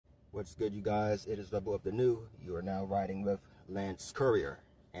What's good, you guys? It is RebelOfDaNew. You are now riding with Lance Courier.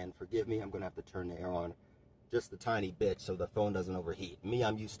 And forgive me, I'm going to have to turn the air on just a tiny bit so the phone doesn't overheat. Me,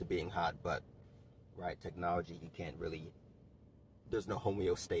 I'm used to being hot, but, right, technology, you can't really, there's no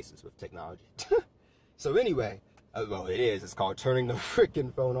homeostasis with technology. So anyway, well, it is. It's called turning the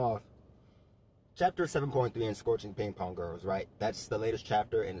freaking phone off. Chapter 7.3 in Scorching Ping Pong Girls, right? That's the latest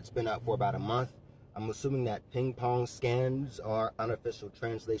chapter, and it's been out for about a month. I'm assuming that Ping Pong Scans, our unofficial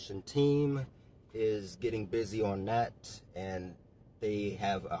translation team, is getting busy on that, and they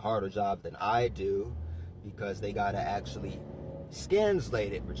have a harder job than I do because they gotta actually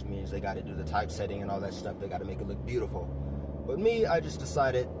scanslate it, which means they gotta do the typesetting and all that stuff. They gotta make it look beautiful. But me, I just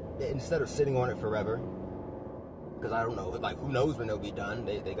decided that instead of sitting on it forever, because I don't know, like, who knows when they'll be done?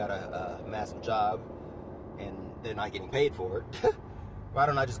 They got a massive job, and they're not getting paid for it. Why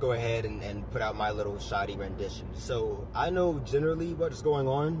don't I just go ahead and put out my little shoddy rendition? So I know generally what's going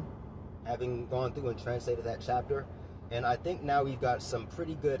on, having gone through and translated that chapter, and I think now we've got some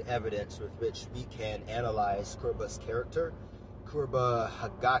pretty good evidence with which we can analyze Kuroba's character, Kuroba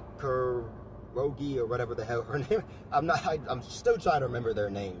Hakurogi, or whatever the hell her name. I'm still trying to remember their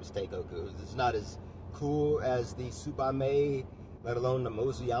names. Teikoku. It's not as cool as the Tsubame, let alone the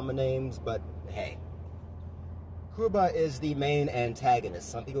Mozuyama names, but hey. Kuroba is the main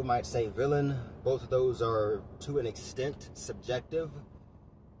antagonist. Some people might say villain. Both of those are, to an extent, subjective.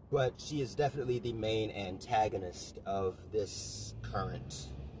 But she is definitely the main antagonist of this current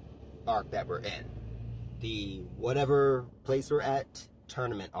arc that we're in. The whatever place we're at,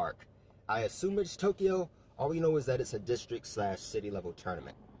 tournament arc. I assume it's Tokyo. All we know is that it's a district/city level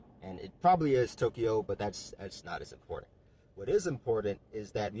tournament. And it probably is Tokyo, but that's not as important. What is important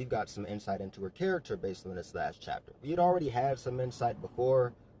is that we've got some insight into her character based on this last chapter. We had already had some insight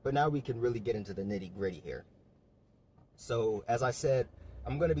before, but now we can really get into the nitty-gritty here. So, as I said,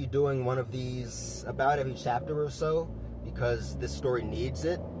 I'm going to be doing one of these about every chapter or so, because this story needs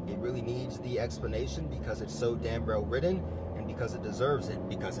it. It really needs the explanation because it's so damn well written, and because it deserves it,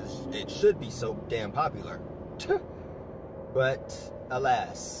 because it should be so damn popular. But,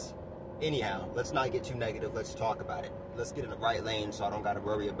 alas. Anyhow, let's not get too negative. Let's talk about it. Let's get in the right lane so I don't got to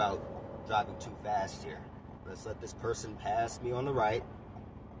worry about driving too fast here. Let's let this person pass me on the right.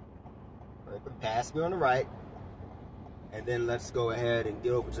 Pass me on the right. And then let's go ahead and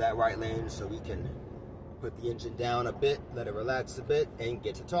get over to that right lane so we can put the engine down a bit, let it relax a bit, and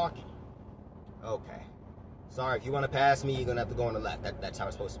get to talking. Okay. Sorry, if you want to pass me, you're going to have to go on the left. That's how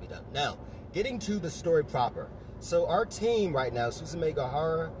it's supposed to be done. Now, getting to the story proper. So our team right now, Suzume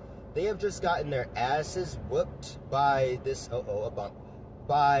Gahara, they have just gotten their asses whooped by this, a bump,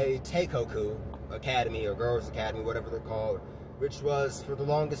 by Teikoku Academy, or Girls Academy, whatever they're called, which was, for the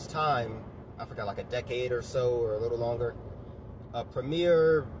longest time, I forgot, like a decade or so, or a little longer, a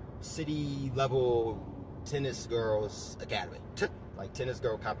premier city-level tennis girls academy, like tennis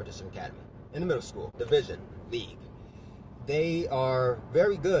girl competition academy, in the middle school, division, league. They are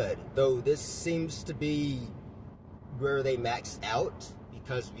very good, though this seems to be where they maxed out,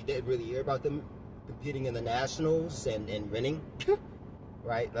 because we didn't really hear about them competing in the nationals and winning,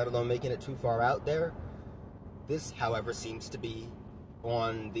 right? Let alone making it too far out there. This, however, seems to be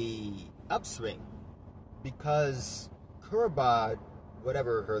on the upswing, because Kuroba,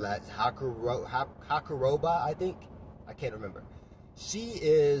 whatever her last, Hakuroba, I think? I can't remember. She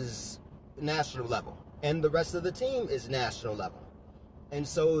is national level, and the rest of the team is national level. And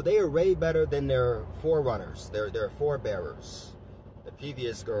so they are way better than their forerunners, their forebearers, the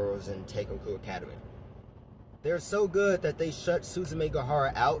previous girls in Teikoku Academy. They're so good that they shut Suzume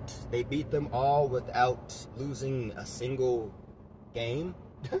Gahara out. They beat them all without losing a single game.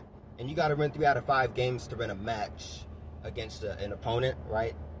 And you got to win 3 out of 5 games to win a match against an opponent,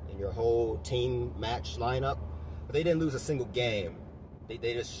 right? In your whole team match lineup. But they didn't lose a single game. They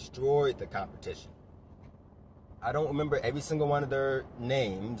destroyed the competition. I don't remember every single one of their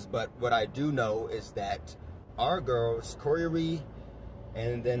names, but what I do know is that our girls, Koyuri,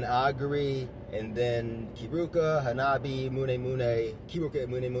 and then Aguri, and then Kiruka, Hanabi, Mune, Kiruka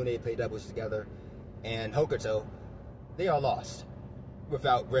and Mune play doubles together, and Hokuto, they all lost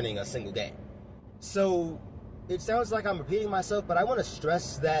without winning a single game. So it sounds like I'm repeating myself, but I want to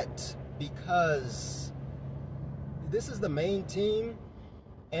stress that because this is the main team,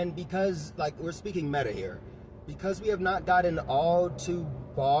 and because, like, we're speaking meta here, because we have not gotten all too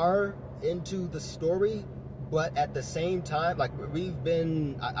far into the story, but at the same time, like, we've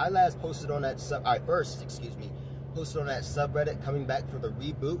been, I last posted on that posted on that subreddit coming back for the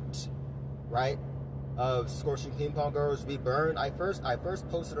reboot, right, of Scorching Ping Pong Girls Reburn. I first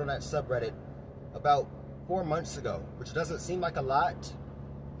posted on that subreddit about 4 months ago, which doesn't seem like a lot,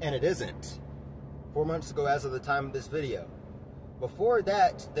 And it isn't. 4 months ago as of the time of this video. Before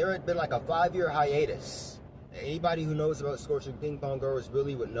that, there had been like a 5-year hiatus. Anybody who knows about Scorching Ping Pong Girls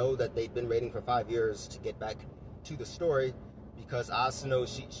really would know that they'd been waiting for 5 years to get back to the story, because Asano,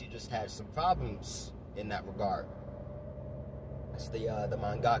 she just had some problems in that regard. It's the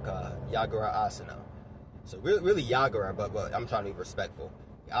mangaka, Yagura Asano. So really Yagura, but I'm trying to be respectful.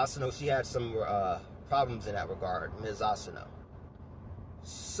 Asano, she had some problems in that regard, Ms. Asano.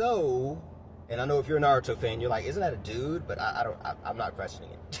 So, and I know if you're a Naruto fan, you're like, isn't that a dude? But I'm not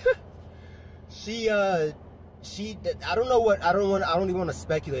questioning it. I don't even want to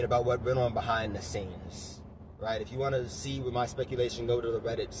speculate about what went on behind the scenes, right? If you want to see with my speculation, go to the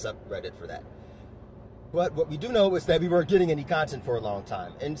Reddit subreddit for that. But what we do know is that we weren't getting any content for a long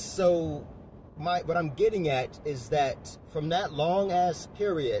time. And so what I'm getting at is that from that long ass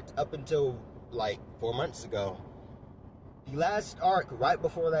period up until like 4 months ago, the last arc right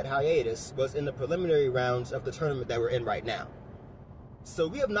before that hiatus was in the preliminary rounds of the tournament that we're in right now. So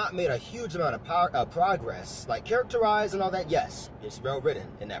we have not made a huge amount of progress. Like characterized and all that, yes, it's well written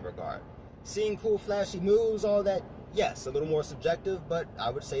in that regard. Seeing cool flashy moves, all that, yes, a little more subjective, but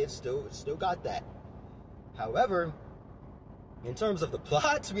I would say it's still got that. However, in terms of the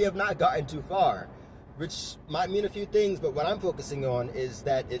plot, we have not gotten too far, which might mean a few things, but what I'm focusing on is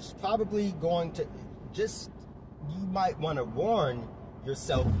that it's probably going to you might want to warn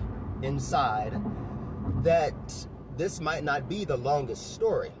yourself inside that this might not be the longest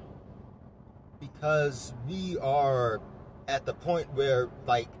story, because we are at the point where,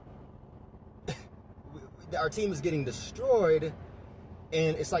 like, our team is getting destroyed,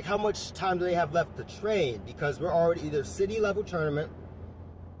 and it's like, how much time do they have left to train? Because we're already either city level tournament,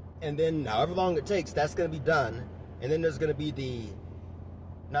 and then however long it takes, that's going to be done, and then there's going to be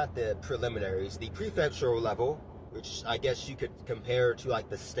not the preliminaries, the prefectural level, which I guess you could compare to like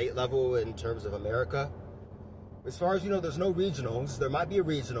the state level in terms of America. As far as you know, there's no regionals. There might be a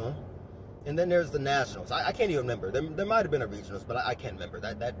regional, and then there's the nationals. I can't even remember. There might have been a regionals, but I can't remember.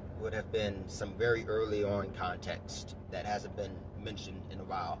 That would have been some very early on context that hasn't been mentioned in a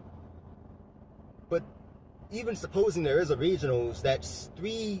while. But even supposing there is a regionals, that's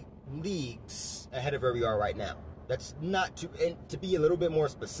 3 leagues ahead of where we are right now. That's not to be a little bit more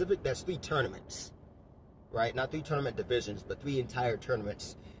specific, that's 3 tournaments, right? Not 3 tournament divisions, but 3 entire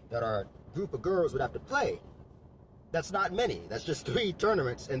tournaments that our group of girls would have to play. That's not many. That's just 3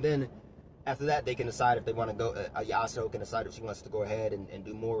 tournaments, and then after that, they can decide if they want to go. Yasuo can decide if she wants to go ahead and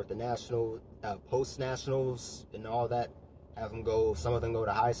do more with the national, post-nationals and all that. Have them go, some of them go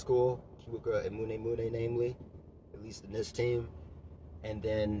to high school, Kiwuka and Mune, namely, at least in this team. And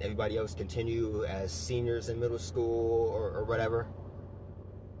then everybody else continue as seniors in middle school or whatever.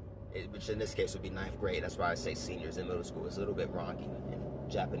 Which in this case would be 9th grade. That's why I say seniors in middle school. It's a little bit wonky in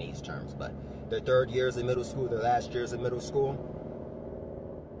Japanese terms. But their 3rd years in middle school, their last years in middle school.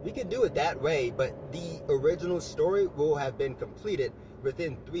 We can do it that way, but the original story will have been completed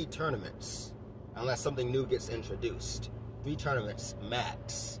within 3 tournaments. Unless something new gets introduced. 3 tournaments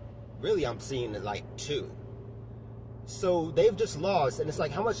max. Really, I'm seeing it like 2. So they've just lost, and it's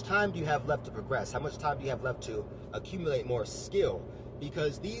like, how much time do you have left to progress? How much time do you have left to accumulate more skill?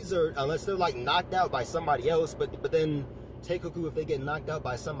 Because these are, unless they're like knocked out by somebody else, but then Teikoku, if they get knocked out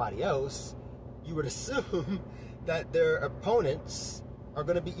by somebody else, you would assume that their opponents are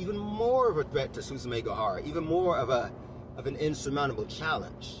going to be even more of a threat to Suzume Gohara, even more of an insurmountable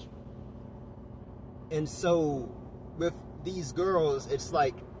challenge. And so with these girls, it's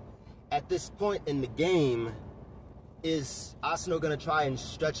like, at this point in the game, is Asano going to try and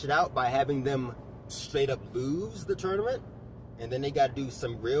stretch it out by having them straight up lose the tournament? And then they got to do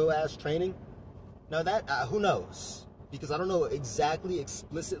some real ass training? Now that, who knows? Because I don't know exactly,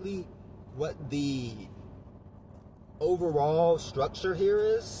 explicitly, what the overall structure here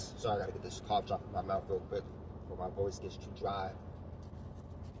is. Sorry, I got to get this cough off my mouth real quick before my voice gets too dry.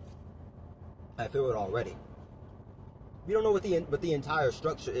 I feel it already. We don't know what the entire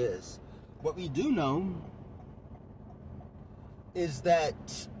structure is. What we do know is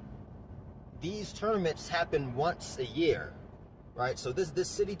that these tournaments happen once a year, right? So this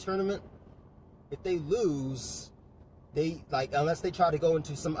city tournament, if they lose, they, like, unless they try to go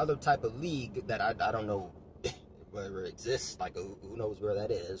into some other type of league that I don't know whether it exists, like who knows where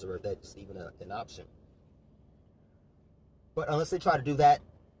that is, or if that's even an option. But unless they try to do that,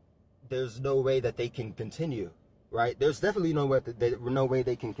 there's no way that they can continue, right? There's definitely no way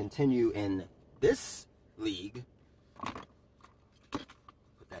they can continue in this league.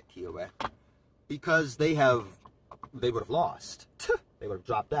 That key away, because they would have lost. They would have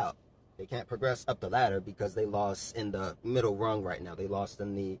dropped out They can't progress up the ladder because they lost in the middle rung right now. They lost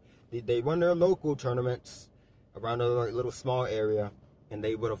in they run their local tournaments around a little small area, and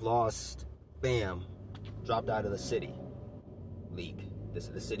they would have lost, bam, dropped out of the city league. This is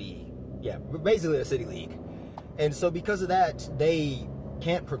the city, yeah, basically the city league. And so because of that, they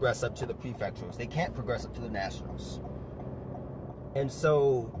can't progress up to the prefectures. They can't progress up to the nationals. And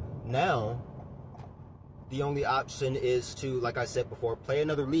so now the only option is to, like I said before, play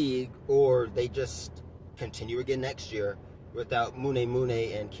another league, or they just continue again next year without Mune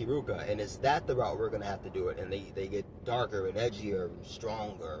and Kiruka. And is that the route we're going to have to do it? And they get darker and edgier and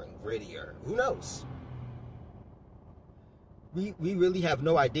stronger and grittier. Who knows? We really have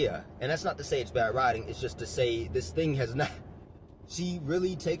no idea. And that's not to say it's bad writing. It's just to say this thing has not... She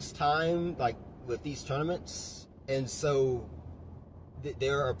really takes time, like, with these tournaments. And so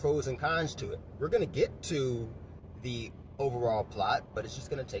there are pros and cons to it. We're going to get to the overall plot, but it's just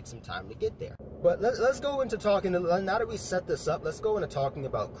going to take some time to get there. But let's go into talking, now that we set this up, let's go into talking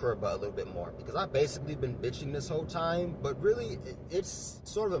about Kuroba a little bit more, because I've basically been bitching this whole time, but really it's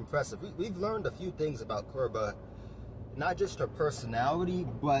sort of impressive. We've learned a few things about Kuroba, not just her personality,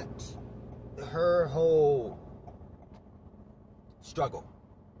 but her whole struggle,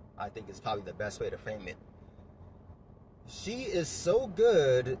 I think is probably the best way to frame it. She is so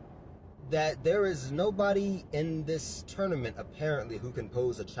good that there is nobody in this tournament, apparently, who can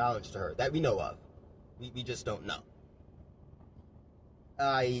pose a challenge to her, that we know of. We just don't know.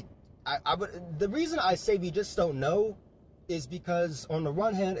 The reason I say we just don't know is because, on the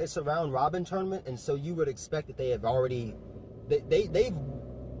one hand, it's a round-robin tournament, and so you would expect that they have already... They've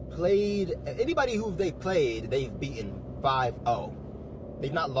played... Anybody who they've played, they've beaten 5-0.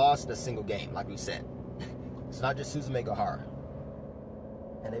 They've not lost a single game, like we said. It's not just Suzume Gahara.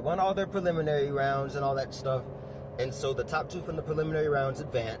 And they won all their preliminary rounds and all that stuff. And so the top two from the preliminary rounds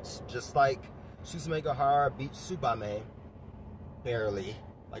advanced, just like Suzume Gahara beat Tsubame barely.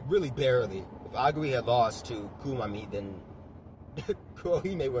 Like, really barely. If Aguri had lost to Kumami, then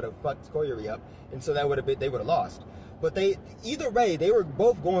Kurohime would have fucked Koyuri up. And so that would have been, they would have lost. But either way, they were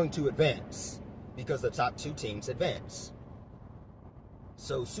both going to advance, because the top two teams advanced.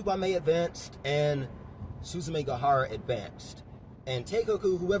 So Tsubame advanced and Suzume Gahara advanced. And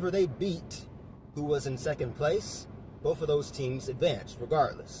Teikoku, whoever they beat, who was in second place, both of those teams advanced,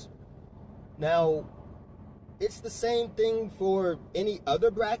 regardless. Now, it's the same thing for any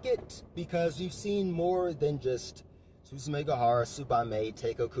other bracket, because we've seen more than just Suzume Gahara, Tsubame,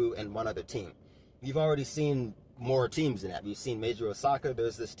 Teikoku, and one other team. We've already seen more teams than that. We've seen Major Osaka,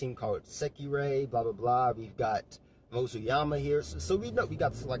 there's this team called Sekirei, blah, blah, blah. We've got Mozuyama here. So we know we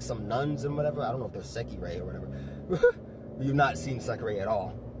got like some nuns and whatever. I don't know if they're Sekirei or whatever. We've not seen Sekirei at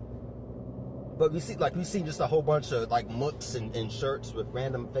all. But we've seen just a whole bunch of like mooks in shirts with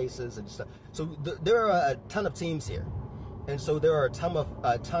random faces and stuff. So there are a ton of teams here. And so there are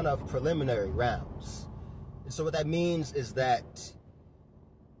a ton of preliminary rounds. And so what that means is that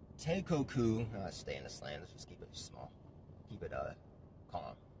Teikoku, stay in this lane, let's just keep it small. Keep it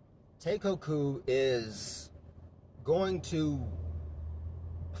calm. Teikoku is going to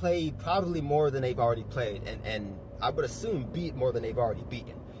play probably more than they've already played, and I would assume beat more than they've already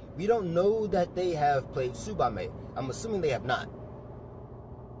beaten. We don't know that they have played Tsubame. I'm assuming they have not.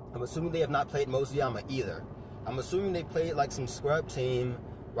 I'm assuming they have not played Mozuyama either. I'm assuming they played like some scrub team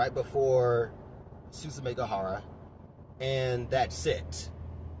right before Suzume Gahara, and that's it.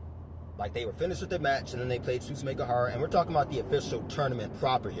 Like, they were finished with their match, and then they played Suzume Gahara, and we're talking about the official tournament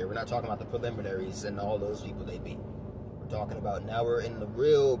proper here. We're not talking about the preliminaries and all those people they beat. We're talking about now we're in the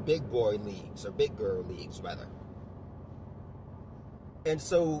real big boy leagues, or big girl leagues, rather. And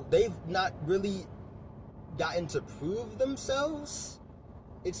so they've not really gotten to prove themselves.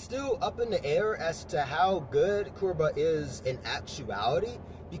 It's still up in the air as to how good Kuroba is in actuality,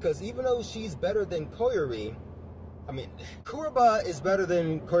 because even though she's better than Koyuri, I mean, Kuroba is better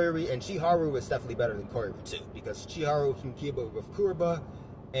than Koyuri, and Chiharu is definitely better than Koyuri too, because Chiharu can keep up with Kuroba,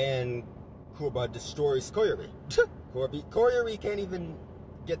 and Kuroba destroys Koyuri. Koyuri can't even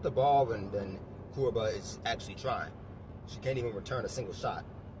get the ball, and then Kuroba is actually trying. She can't even return a single shot.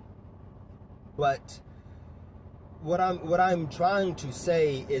 But what I'm trying to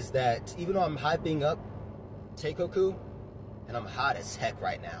say is that even though I'm hyping up Teikoku, and I'm hot as heck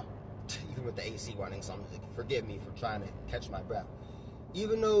right now, even with the AC running, so forgive me for trying to catch my breath.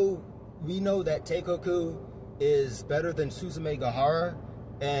 Even though we know that Teikoku is better than Suzume Gahara,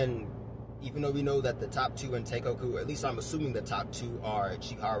 and even though we know that the top two in Teikoku, at least I'm assuming the top two are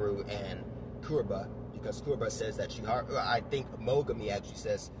Chiharu and Kuroba, because Kuroba says that Chiharu, I think Mogami actually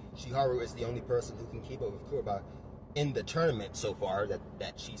says Chiharu is the only person who can keep up with Kuroba. in the tournament so far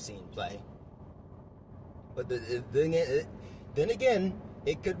that she's seen play. But then again,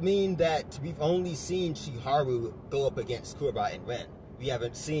 it could mean that we've only seen Chiharu go up against Kuroba and Ren. We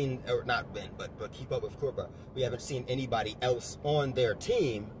haven't seen, or not Ren, but keep up with Kuroba. We haven't seen anybody else on their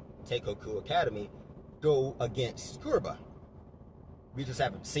team, Teikoku Academy, go against Kuroba. We just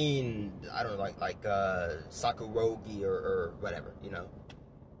haven't seen, I don't know, like Sakurogi or whatever, you know.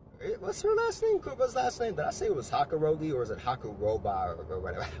 What's her last name? Kuroba's last name? Did I say it was Hakurogi or is it Hakuroba or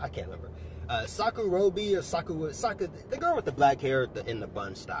whatever? I can't remember. Sakurobi or Saku, the girl with the black hair in the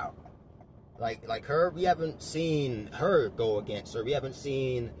bun style. Like her, we haven't seen her go against her. We haven't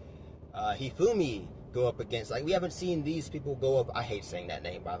seen Hifumi go up against. Like, we haven't seen these people go up. I hate saying that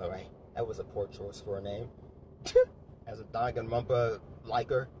name, by the way. That was a poor choice for a name. As a Danganronpa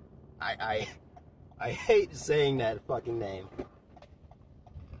liker, I hate saying that fucking name.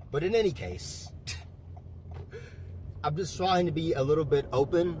 But in any case, I'm just trying to be a little bit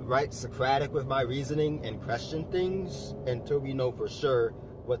open, right, Socratic with my reasoning and question things until we know for sure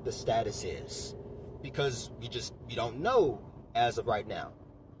what the status is. Because we don't know as of right now.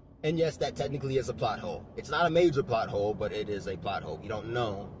 And yes, that technically is a plot hole. It's not a major plot hole, but it is a plot hole. We don't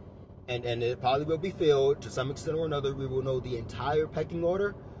know. And it probably will be filled to some extent or another. We will know the entire pecking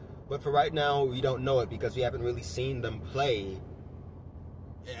order. But for right now, we don't know it because we haven't really seen them play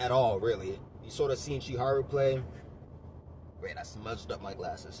at all, really. You sort of seen Chiharu play. Wait, I smudged up my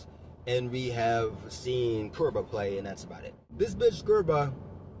glasses. And we have seen Kuroba play, and that's about it. This bitch Kuroba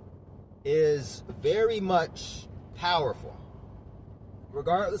is very much powerful.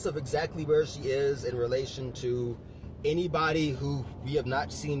 Regardless of exactly where she is in relation to anybody who we have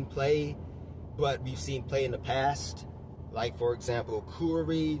not seen play, but we've seen play in the past. Like, for example,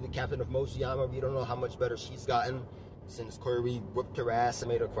 Kuri, the captain of Mochiyama. We don't know how much better she's gotten since Kuri whipped her ass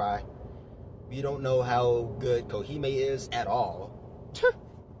and made her cry. We don't know how good Kohime is at all,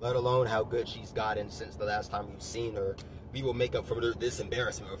 let alone how good she's gotten since the last time we've seen her. We will make up for this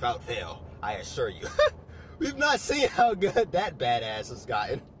embarrassment without fail, I assure you. We've not seen how good that badass has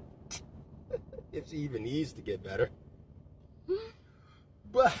gotten. If she even needs to get better.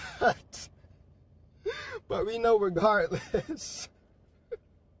 But we know regardless.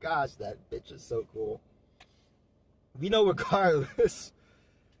 Gosh, that bitch is so cool. We know regardless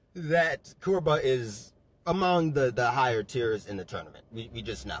that Kuroba is among the higher tiers in the tournament. We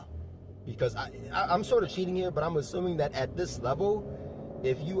just know. Because I'm sort of cheating here, but I'm assuming that at this level,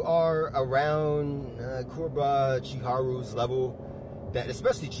 if you are around Kuroba, Chiharu's level, that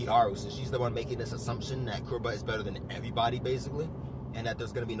especially Chiharu, since she's the one making this assumption that Kuroba is better than everybody, basically, and that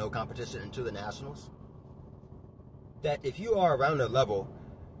there's going to be no competition until the nationals, that if you are around their level,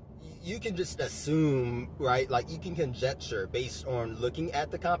 you can just assume, right, like you can conjecture based on looking at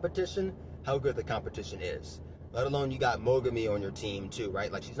the competition, how good the competition is. Let alone you got Mogami on your team too,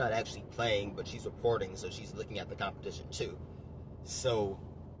 right? Like, she's not actually playing, but she's reporting, so she's looking at the competition too. So,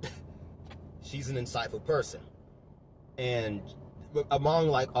 she's an insightful person. And among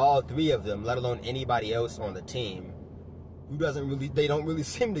like all three of them, let alone anybody else on the team, they don't really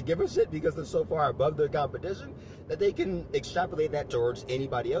seem to give a shit because they're so far above their competition that they can extrapolate that towards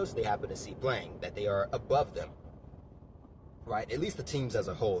anybody else they happen to see playing, that they are above them. Right? At least the teams as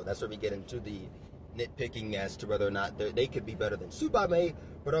a whole. That's where we get into the nitpicking as to whether or not they could be better than Tsubame,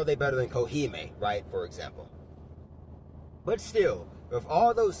 but are they better than Kohime, right, for example. But still, with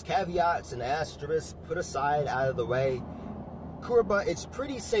all those caveats and asterisks put aside out of the way, Kuroba, it's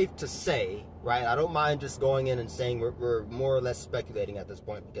pretty safe to say, right, I don't mind just going in and saying we're more or less speculating at this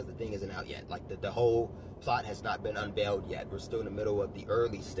point because the thing isn't out yet. Like, the whole plot has not been unveiled yet. We're still in the middle of the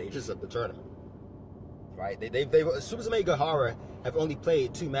early stages of the tournament. Right? Suzume Gahara have only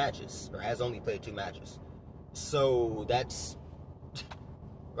played 2 matches, or has only played 2 matches. So that's,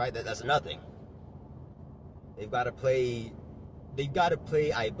 right, that's nothing. They've got to play,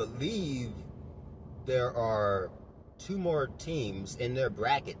 I believe there are 2 more teams in their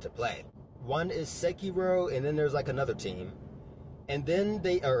bracket to play. One is Sekiro, and then there's like another team. And then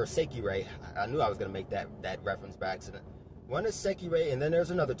or Sekirei, I knew I was going to make that reference by accident. One is Sekirei, and then there's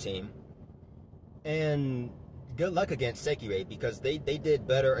another team. And good luck against Sekirei, because they did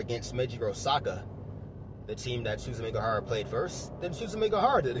better against Meijiro Saka, the team that Suzume Gahara played first, than Suzume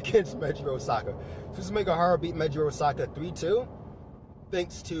Gahara did against Meijiro Saka. Suzume Gahara beat Meijiro Saka 3-2,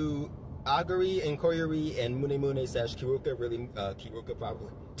 thanks to Aguri and Koyuri and Mune Kiruka, really, Kiruka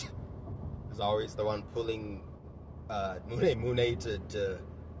probably, is always the one pulling Mune to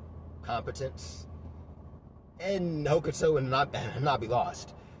competence. And Hokuto and Nabi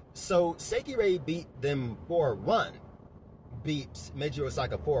lost. So Sekirei beat them 4-1, beat Meiji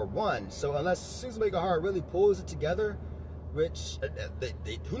Osaka 4-1. So unless Suzume Gahara really pulls it together, which,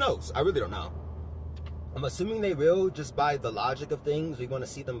 who knows? I really don't know. I'm assuming they will, just by the logic of things. We want to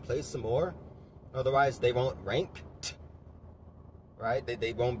see them play some more. Otherwise, they won't rank. Right?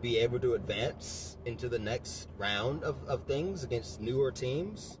 They won't be able to advance into the next round of things against newer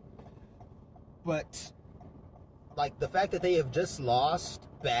teams. But, like, the fact that they have just lost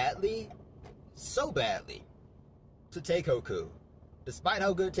badly, so badly, to Teikoku. Despite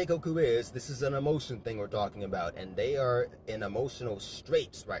how good Teikoku is, this is an emotion thing we're talking about, and they are in emotional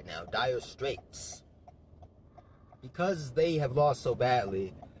straits right now, dire straits. Because they have lost so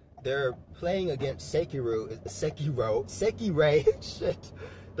badly, they're playing against Sekirei, shit.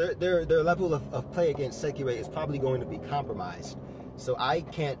 Their level of play against Sekirei is probably going to be compromised. So I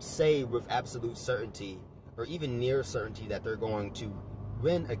can't say with absolute certainty, or even near certainty, that they're going to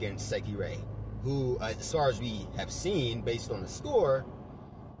win against Sekirei, who, as far as we have seen, based on the score,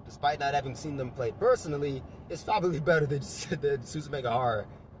 despite not having seen them play personally, is probably better than Suzume Gahara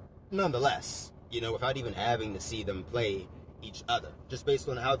nonetheless, you know, without even having to see them play each other, just based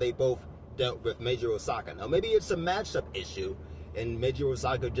on how they both dealt with Meiji Osaka. Now, maybe it's a matchup issue, and Meiji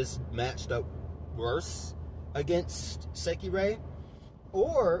Osaka just matched up worse against Sekirei,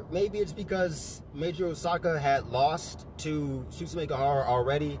 or maybe it's because Meiji Osaka had lost to Suzume Gahara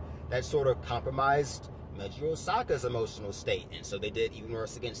already. That sort of compromised Meiji Osaka's emotional state, and so they did even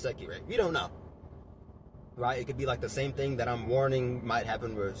worse against Sekirei. We don't know, right? It could be like the same thing that I'm warning might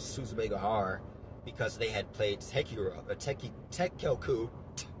happen with Suzume Gahara, because they had played Teikoku,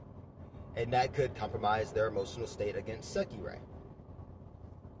 and that could compromise their emotional state against Sekirei.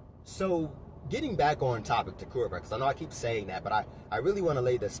 So, getting back on topic to Kuroba, because I know I keep saying that, but I really want to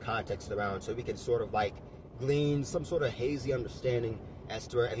lay this context around so we can sort of like glean some sort of hazy understanding as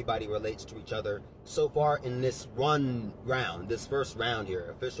to where everybody relates to each other so far in this one round, this first round here,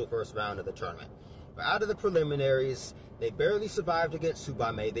 official first round of the tournament. But out of the preliminaries, they barely survived against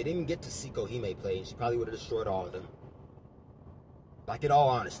Tsubame. They didn't even get to see Kohime play, and she probably would have destroyed all of them. Like, in all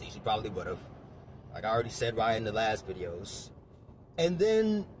honesty, she probably would have. Like I already said right in the last videos. And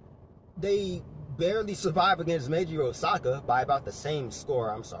then they barely survived against Meiji Osaka by about the same score.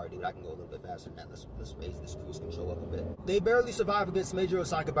 I'm sorry, dude, I can go a little bit faster than that. Let's raise this cruise control up a bit. They barely survived against Meiji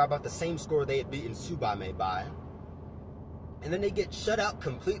Osaka by about the same score they had beaten Tsubame by. And then they get shut out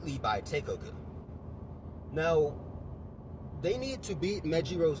completely by Teikoku. Now, they need to beat they need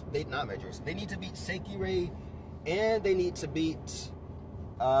to beat Sekirei, and they need to beat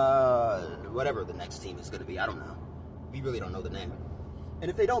whatever the next team is going to be. I don't know. We really don't know the name. And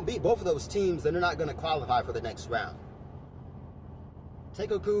if they don't beat both of those teams, then they're not going to qualify for the next round.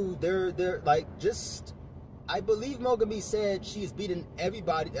 Teikoku, they're like, just, I believe Mogami said she's beaten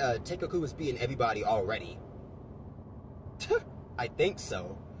everybody. Teikoku has beaten everybody already. I think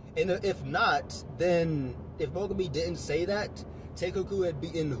so. And if not, then if Mogami didn't say that, Teikoku had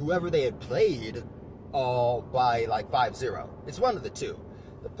beaten whoever they had played all by like 5-0. It's one of the two.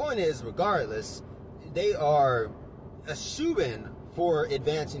 The point is, regardless, they are a shoo-in for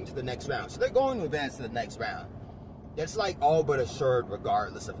advancing to the next round. So they're going to advance to the next round. That's like all but assured,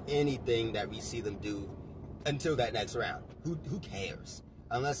 regardless of anything that we see them do until that next round. Who cares?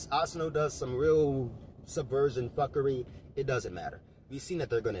 Unless Asano does some real subversion fuckery, it doesn't matter. We've seen that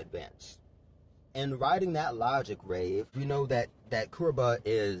they're going to advance. And riding that logic, Rave, we know that Kuroba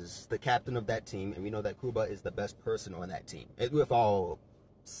is the captain of that team, and we know that Kuroba is the best person on that team. With all,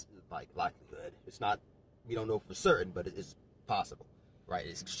 like, likelihood. It's not, we don't know for certain, but it's possible, right?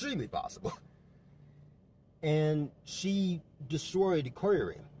 It's extremely possible. And she destroyed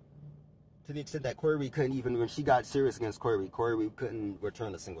Koiri to the extent that Koiri couldn't even, when she got serious against Koiri couldn't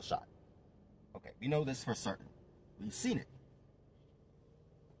return a single shot. Okay, we know this for certain. We've seen it.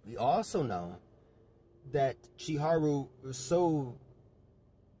 We also know that Chiharu was so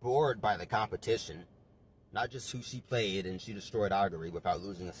bored by the competition, not just who she played, and she destroyed Aguri without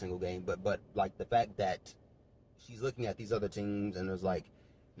losing a single game, but like the fact that she's looking at these other teams and there's like,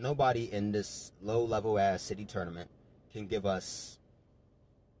 nobody in this low-level ass city tournament can give us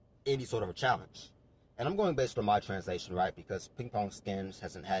any sort of a challenge. And I'm going based on my translation, right? Because Ping Pong Skins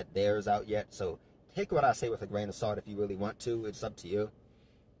hasn't had theirs out yet, so take what I say with a grain of salt if you really want to. It's up to you.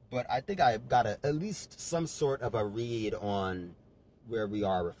 But I think I've got at least some sort of a read on where we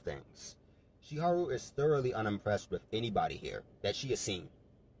are with things. Chiharu is thoroughly unimpressed with anybody here that she has seen.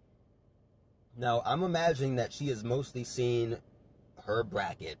 Now, I'm imagining that she has mostly seen her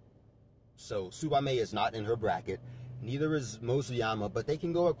bracket. So, Tsubame is not in her bracket. Neither is Mozuyama, but they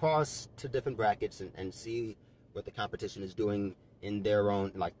can go across to different brackets and see what the competition is doing in their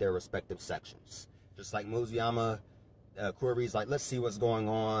own, like their respective sections. Just like Mozuyama Kuroba's like, let's see what's going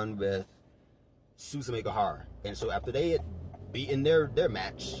on with Suzume Gahara. And so after they had beaten their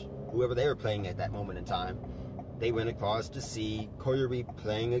match, whoever they were playing at that moment in time, they went across to see Koyuri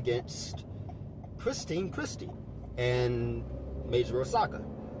playing against Christine Christie and Major Osaka.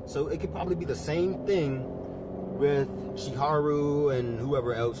 So it could probably be the same thing with Shiharu and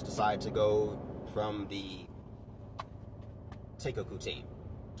whoever else decide to go from the Teikoku team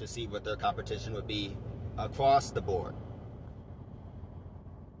to see what their competition would be across the board.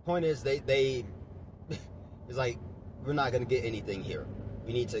 Point is, they it's like, we're not going to get anything here.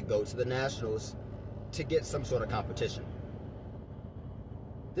 We need to go to the nationals to get some sort of competition.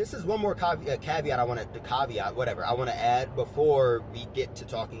 This is one more caveat I want to add before we get to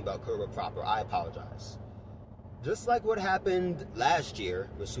talking about Kuroba proper. I apologize. Just like what happened last year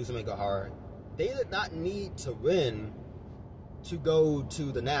with Suzume Gahara, they did not need to win to go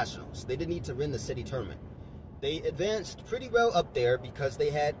to the nationals. They didn't need to win the city tournament. They advanced pretty well up there because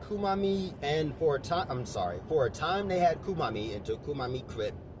they had Kumami, and for a time they had Kumami until Kumami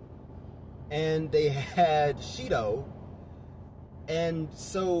quit. And they had Shido. And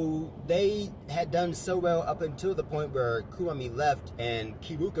so they had done so well up until the point where Kumami left and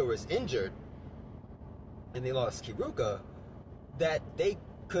Kiruka was injured, and they lost Kiruka, that they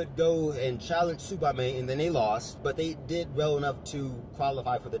could go and challenge Tsubame, and then they lost, but they did well enough to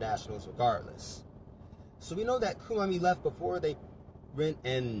qualify for the nationals regardless. So we know that Kumami left before they went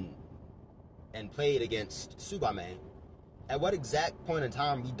and played against Tsubame. At what exact point in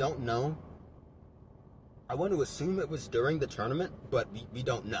time, we don't know. I want to assume it was during the tournament, but we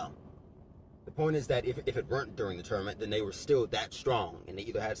don't know. The point is that if it weren't during the tournament, then they were still that strong, and they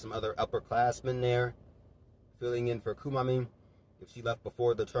either had some other upperclassmen there filling in for Kumami if she left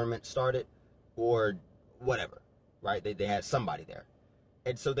before the tournament started, or whatever, right? They had somebody there.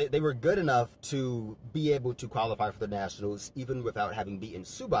 And so they were good enough to be able to qualify for the nationals even without having beaten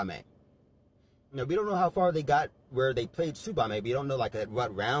Tsubame. Now, we don't know how far they got where they played Tsubame. We don't know like at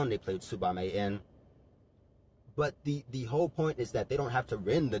what round they played Tsubame in. But the whole point is that they don't have to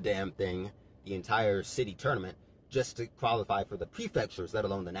win the damn thing, the entire city tournament, just to qualify for the prefectures, let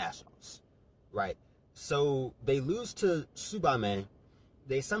alone the nationals, right? So they lose to Tsubame,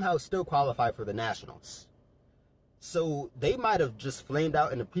 they somehow still qualify for the nationals. So they might have just flamed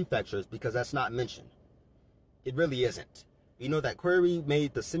out in the prefectures because that's not mentioned. It really isn't. We know that Query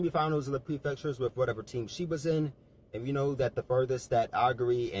made the semifinals of the prefectures with whatever team she was in, and we know that the furthest that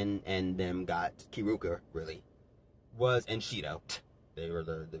Aguri and them got, Kiruka really, was, and Shido. They were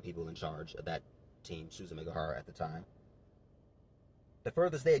the people in charge of that team, Suzume Gahara at the time. The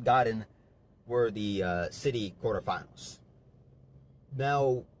furthest they had gotten were the city quarterfinals.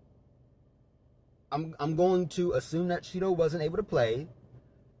 Now, I'm going to assume that Shido wasn't able to play,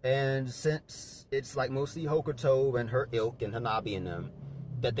 and since it's like mostly Hokuto and her ilk and Hanabi and them,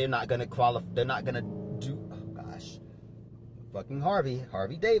 that they're not gonna qualify. They're not gonna do. Oh gosh, fucking Harvey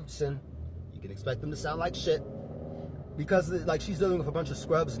Davidson. You can expect them to sound like shit because like she's dealing with a bunch of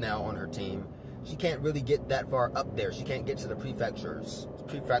scrubs now on her team. She can't really get that far up there. She can't get to the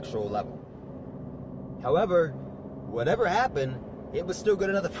prefectural level. However, whatever happened, it was still good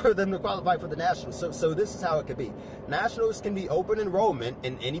enough for them to qualify for the nationals. So this is how it could be. Nationals can be open enrollment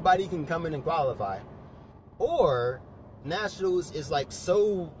and anybody can come in and qualify. Or nationals is like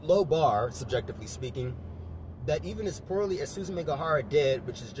so low bar, subjectively speaking, that even as poorly as Suzume Gahara did,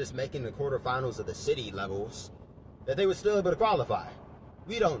 which is just making the quarterfinals of the city levels, that they were still able to qualify.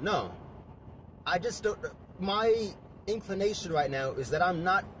 We don't know. I just don't. My inclination right now is that I'm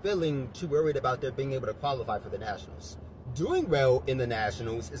not feeling too worried about their being able to qualify for the nationals. Doing well in the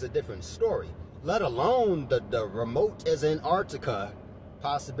nationals is a different story, let alone the remote as Antarctica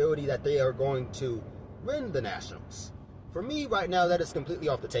possibility that they are going to win the nationals. For me right now, that is completely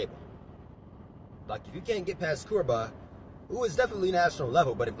off the table. Like, if you can't get past Kuroba, who is definitely national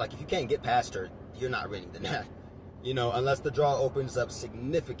level, but if you can't get past her, you're not winning the unless the draw opens up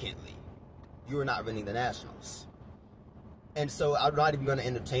significantly, you are not winning the nationals. And so I'm not even going to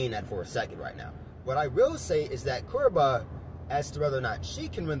entertain that for a second right now. What I will say is that Kuroba, as to whether or not she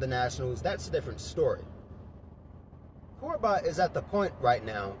can win the nationals, that's a different story. Kuroba is at the point right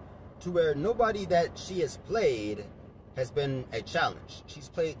now to where nobody that she has played has been a challenge. She's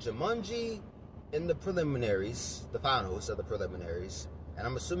played Jumanji in the preliminaries, the finals of the preliminaries, and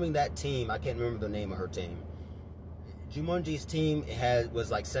I'm assuming that team, I can't remember the name of her team. Jumanji's team was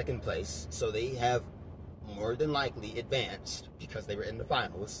like second place, so they have more than likely advanced because they were in the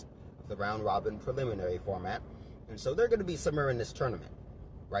finals of the round robin preliminary format, and so they're going to be somewhere in this tournament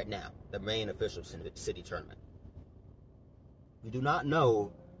right now, the main official city tournament. We do not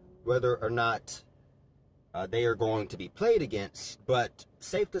know whether or not they are going to be played against, but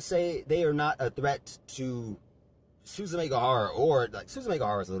safe to say they are not a threat to Suzume Gahara, or like Suzume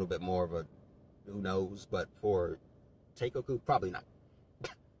Gahara is a little bit more of a who knows, but for Teikoku, probably not.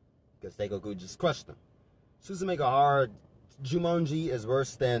 Because Teikoku just crushed them. Suzume Gahara, Jumonji is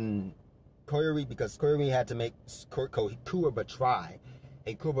worse than Koyuri because Koyuri had to make Kuroba try,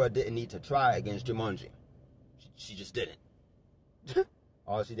 and Kuroba didn't need to try against Jumonji. She just didn't.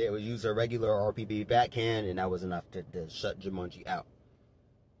 All she did was use her regular RPB backhand, and that was enough to shut Jumonji out.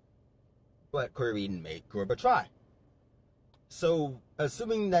 But Koyuri made Kuroba try. So,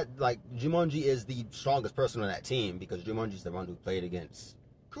 assuming that, like, Jumonji is the strongest person on that team, because Jumonji's the one who played against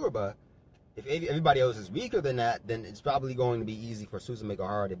Kuroba, if everybody else is weaker than that, then it's probably going to be easy for Suzume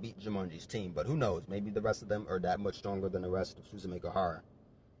Gahara to beat Jumonji's team. But who knows? Maybe the rest of them are that much stronger than the rest of Suzume Gahara.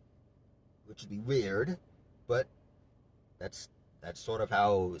 Which would be weird, but that's sort of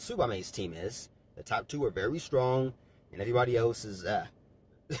how Tsubame's team is. The top two are very strong, and everybody else is, I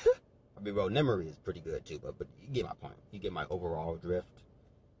mean, well, Nemuri is pretty good too, but you get my point. You get my overall drift.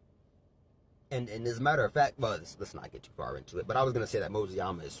 And as a matter of fact, well, let's not get too far into it, but I was going to say that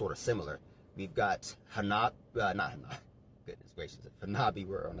Mozuyama is sort of similar. We've got not Hanabi, goodness gracious, if Hanabi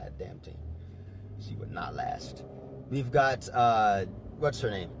were on that damn team, she would not last. We've got, what's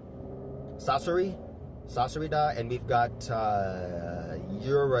her name? Sasurida, and we've got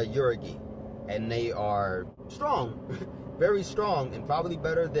Yuragi, and they are strong. Very strong, and probably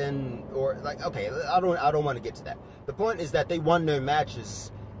better than, or like, okay, I don't want to get to that. The point is that they won their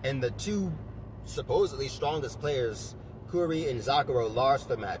matches, and the two supposedly strongest players, Kuri and Zakuro, lost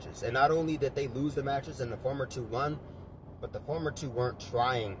their matches. And not only did they lose the matches and the former two won, but the former two weren't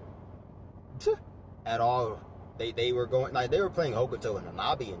trying at all. They were going, like, they were playing Hokuto and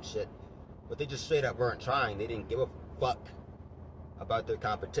Hanabi and shit, but they just straight up weren't trying. They didn't give a fuck about their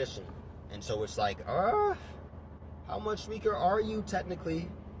competition. And so it's like, how much weaker are you technically,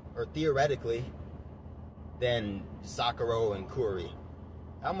 or theoretically, than Sakura and Kuri?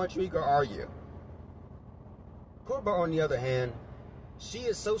 How much weaker are you? Kuroba, on the other hand, she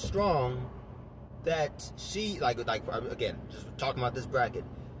is so strong that she, like again, just talking about this bracket,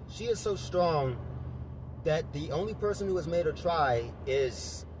 she is so strong that the only person who has made her try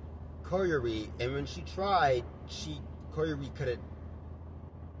is Koyuri, and when she tried, Koyuri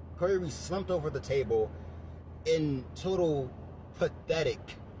slumped over the table in total pathetic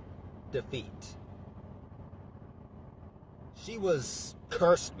defeat. She was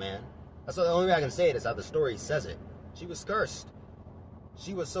cursed, man. That's the only way I can say it, is how the story says it. She was cursed.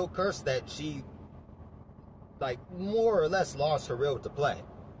 She was so cursed that she, like, more or less lost her will to play.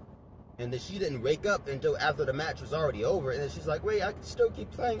 And that she didn't wake up until after the match was already over. And then she's like, wait, I can still keep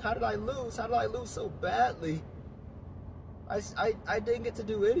playing. How did I lose? How did I lose so badly? I didn't get to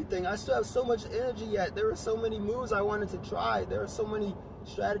do anything. I still have so much energy yet. There were so many moves I wanted to try. There are so many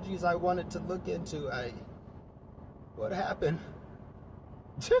strategies I wanted to look into. What happened?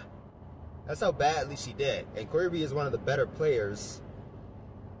 That's how badly she did. And Koyuri is one of the better players,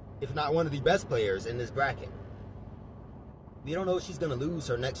 if not one of the best players in this bracket. We don't know if she's going to lose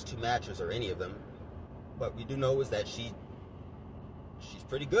her next two matches or any of them. But we do know is that she's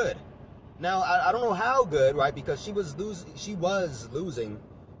pretty good. Now, I don't know how good, right? Because she was losing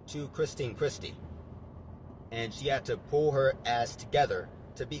to Christine Christie. And she had to pull her ass together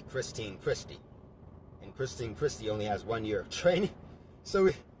to beat Christine Christie. And Christine Christie only has 1 year of training.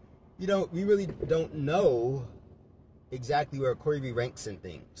 So, we really don't know exactly where Koyuri ranks in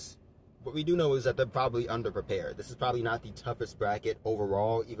things. What we do know is that they're probably underprepared. This is probably not the toughest bracket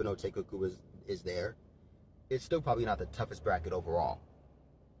overall, even though Teikoku is there. It's still probably not the toughest bracket overall.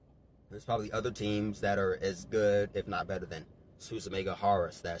 There's probably other teams that are as good, if not better, than Suzume Gahara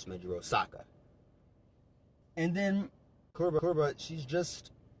 / Meijiro Osaka. And then Kuroba, she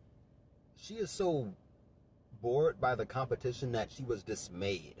is so bored by the competition that she was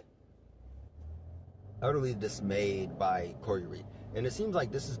dismayed. Utterly dismayed by Koyuri. And it seems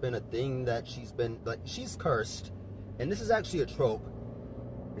like this has been a thing that she's cursed. And this is actually a trope.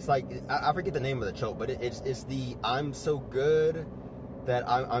 It's like, I forget the name of the trope, but it's the I'm so good that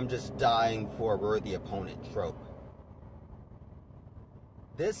I'm just dying for a worthy opponent trope.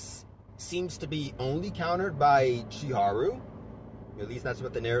 This seems to be only countered by Chiharu. At least that's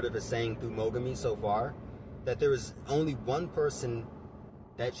what the narrative is saying through Mogami so far. That there is only one person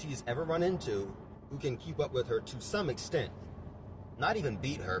that she's ever run into who can keep up with her to some extent. Not even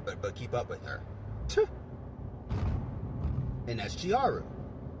beat her, but keep up with her. And that's Chiharu.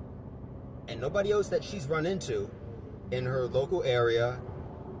 And nobody else that she's run into in her local area,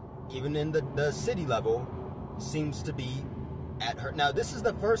 even in the city level, seems to be at her. Now, this is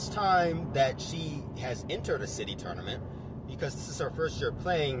the first time that she has entered a city tournament, because this is her first year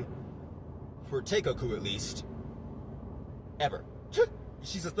playing, for Takkyuu at least, ever.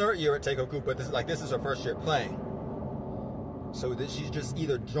 She's a third year at Takkyuu, but this is her first year playing. So that she's just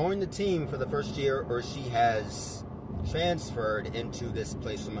either joined the team for the first year, or she has transferred into this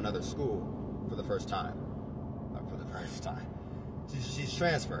place from another school for the first time. She's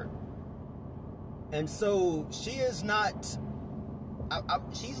transferred. And so she is not,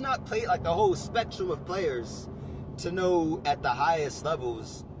 she's not played like the whole spectrum of players to know at the highest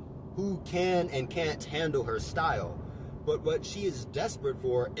levels who can and can't handle her style. But what she is desperate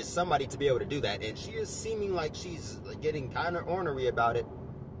for is somebody to be able to do that. And she is seeming like she's getting kind of ornery about it.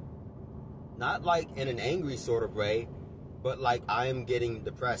 Not like in an angry sort of way, but like, I am getting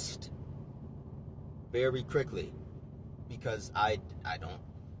depressed very quickly because I don't.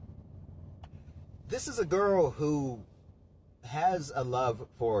 This is a girl who has a love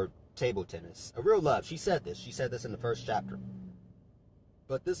for table tennis. A real love. She said this. She said this in the first chapter.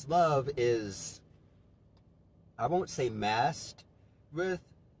 But this love is, I won't say masked with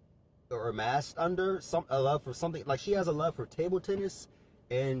or masked under a love for something. Like, she has a love for table tennis,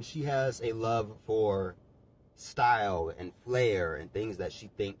 and she has a love for style and flair and things that she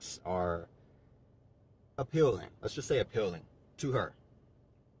thinks are appealing. Let's just say appealing to her.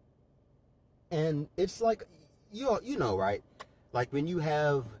 And it's like, you know, right? Like when you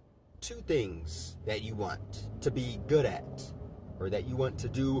have two things that you want to be good at, or that you want to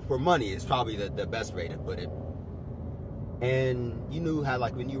do for money, is probably the best way to put it. And you knew how,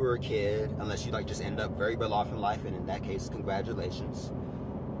 like, when you were a kid, unless you like just ended up very well off in life, and in that case, congratulations.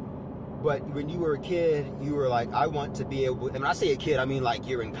 But when you were a kid, you were like, I want to be able, and when I say a kid, I mean like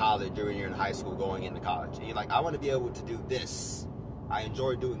you're in college, or when you're in high school going into college. And you're like, I want to be able to do this. I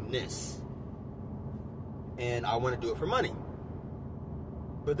enjoy doing this. And I want to do it for money.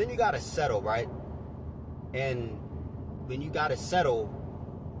 But then you got to settle, right? And when you got to settle,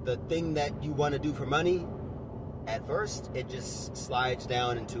 the thing that you want to do for money, at first, it just slides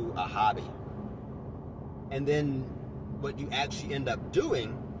down into a hobby. And then what you actually end up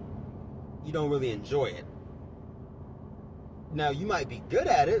doing, you don't really enjoy it. Now, you might be good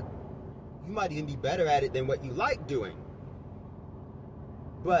at it. You might even be better at it than what you like doing.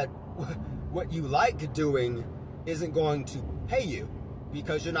 But what you like doing isn't going to pay you,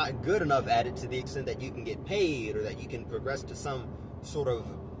 because you're not good enough at it to the extent that you can get paid, or that you can progress to some sort of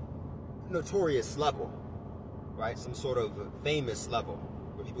notorious level, right? Some sort of famous level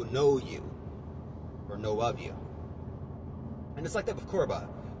where people know you or know of you. And it's like that with Kuroba.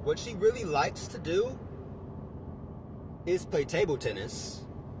 What she really likes to do is play table tennis,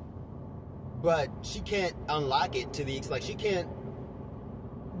 but she can't unlock it to the extent, like, she can't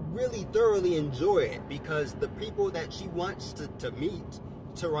really thoroughly enjoy it, because the people that she wants to meet,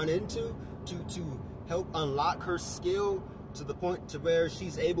 to run into, to help unlock her skill to the point to where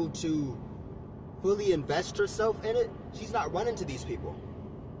she's able to fully invest herself in it, she's not run into these people.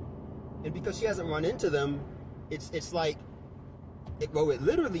 And because she hasn't run into them, it's like, it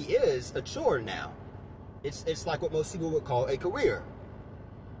literally is a chore now. It's like what most people would call a career.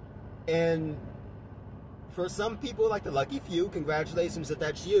 And for some people, like the lucky few, congratulations if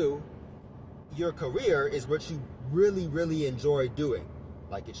that's you, your career is what you really, really enjoy doing.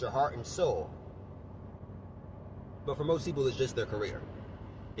 Like, it's your heart and soul. But for most people, it's just their career.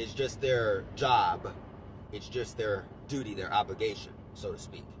 It's just their job. It's just their duty, their obligation, so to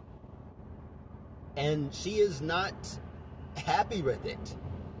speak. And she is not happy with it.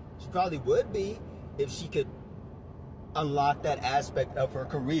 She probably would be if she could unlock that aspect of her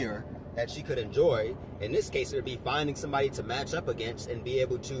career that she could enjoy. In this case, it would be finding somebody to match up against and be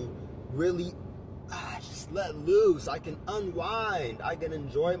able to really just let loose. I can unwind. I can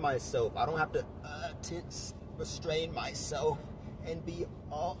enjoy myself. I don't have to tense, restrain myself and be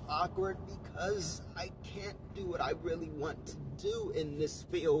all awkward because I can't do what I really want to do in this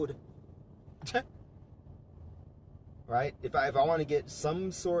field. Right? If I want to get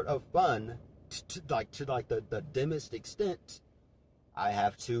some sort of fun to the dimmest extent, I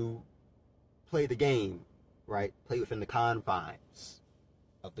have to play the game, right? Play within the confines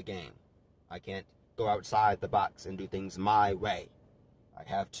of the game. I can't go outside the box and do things my way. I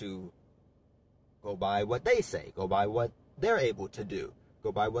have to go by what they say, go by what they're able to do,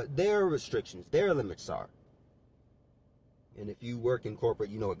 go by what their restrictions, their limits are. And if you work in corporate,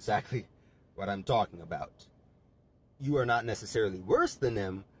 you know exactly what I'm talking about. You are not necessarily worse than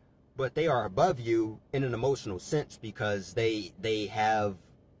them, but they are above you in an emotional sense, because they have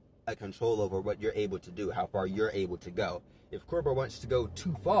a control over what you're able to do, how far you're able to go. If Kuroba wants to go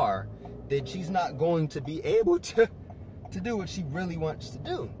too far, then she's not going to be able to to do what she really wants to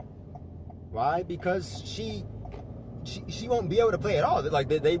do. Why? Because she won't be able to play at all. Like,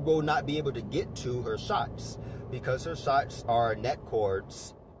 they will not be able to get to her shots because her shots are net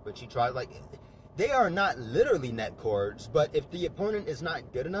chords. But she tries, like, they are not literally net chords, but if the opponent is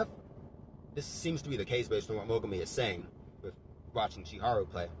not good enough, this seems to be the case based on what Mogami is saying with watching Chiharu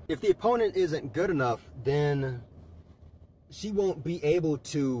play. If the opponent isn't good enough, then she won't be able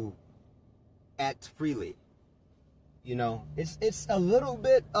to act freely. You know, it's a little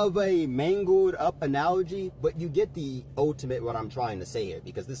bit of a mangled up analogy, but you get the ultimate what I'm trying to say here,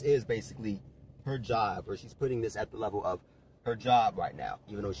 because this is basically her job, or she's putting this at the level of her job right now,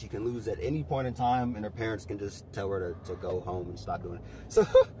 even though she can lose at any point in time and her parents can just tell her to go home and stop doing it.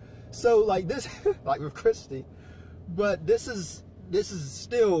 So like this, like with Christy, but this is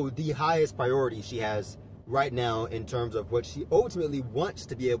still the highest priority she has right now in terms of what she ultimately wants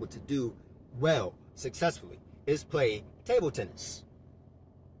to be able to do well, successfully, is play table tennis.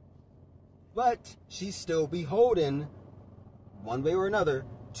 But she's still beholden, one way or another,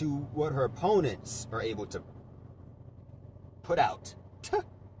 to what her opponents are able to put out.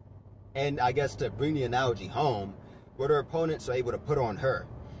 And I guess to bring the analogy home, what her opponents are able to put on her,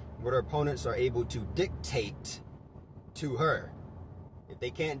 what her opponents are able to dictate to her. If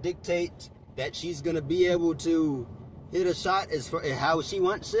they can't dictate that she's going to be able to hit a shot as for how she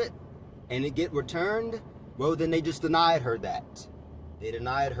wants it and it get returned, well, then they just denied her that. They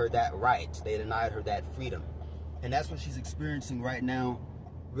denied her that right. They denied her that freedom. And that's what she's experiencing right now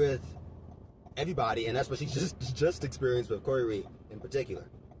with everybody, and that's what she just experienced with Koiri in particular.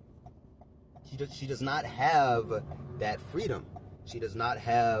 She does not have that freedom. She does not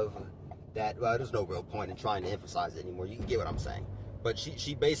have that, well, there's no real point in trying to emphasize it anymore. You can get what I'm saying. But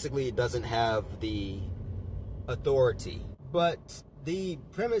she basically doesn't have the authority. But the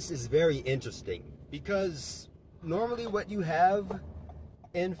premise is very interesting, because normally what you have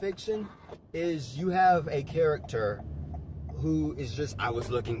in fiction is you have a character who is just, I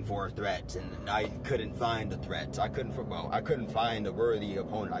was looking for a threat and I couldn't find a threat. I couldn't find a worthy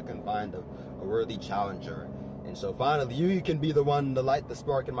opponent. I couldn't find a worthy challenger. And so finally you can be the one to light the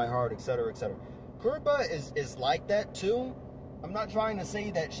spark in my heart, etc., etc. Kuroba is like that too. I'm not trying to say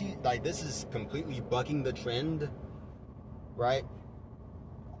that this is completely bucking the trend, right?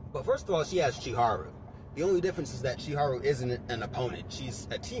 But first of all, she has Chiharu. The only difference is that Chiharu isn't an opponent. She's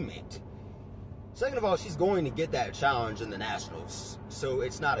a teammate. Second of all, she's going to get that challenge in the Nationals, so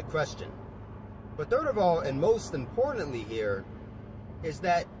it's not a question. But third of all, and most importantly here, is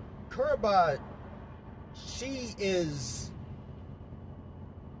that Kuroba,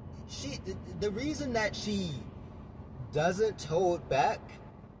 the reason that she doesn't hold back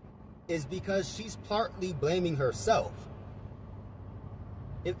is because she's partly blaming herself.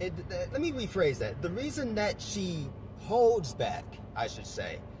 Let me rephrase that. The reason that she holds back, I should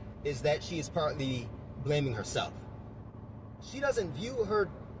say, is that she is partly blaming herself. She doesn't view her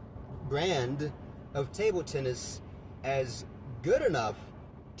brand of table tennis as good enough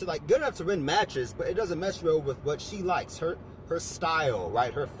to win matches, but it doesn't mesh well with what she likes, her style,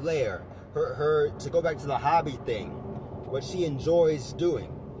 right? Her flair, her to go back to the hobby thing, what she enjoys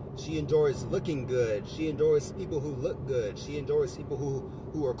doing. She enjoys looking good. She enjoys people who look good. She enjoys people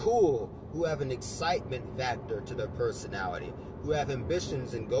who are cool, who have an excitement factor to their personality, who have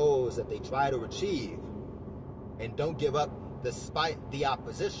ambitions and goals that they try to achieve and don't give up despite the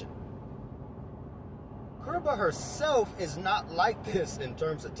opposition. Kuroba herself is not like this in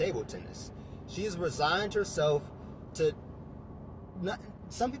terms of table tennis. She has resigned herself to,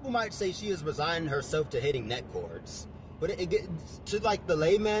 some people might say she has resigned herself to hitting net chords. But it gets to like the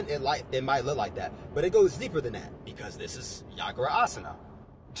layman, it might look like that. But it goes deeper than that, because this is Yakura Asuna.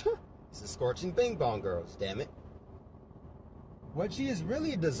 This is Scorching Ping Pong Girls, damn it. What she has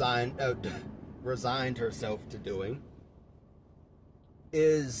really resigned herself to doing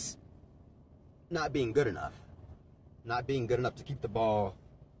is not being good enough. Not being good enough to keep the ball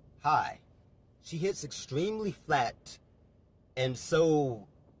high. She hits extremely flat, and so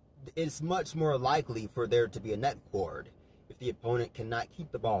it's much more likely for there to be a net chord if the opponent cannot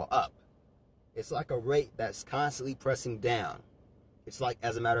keep the ball up. It's like a rate that's constantly pressing down. It's like,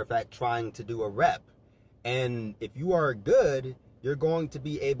 as a matter of fact, trying to do a rep. And if you are good, you're going to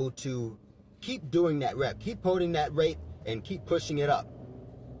be able to keep doing that rep, keep holding that rate, and keep pushing it up.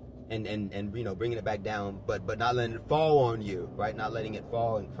 And you know, bringing it back down, but not letting it fall on you, right? Not letting it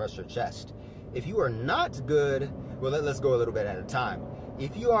fall and crush your chest. If you are not good, well, let's go a little bit at a time.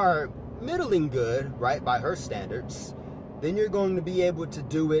 If you are middling good, right, by her standards, then you're going to be able to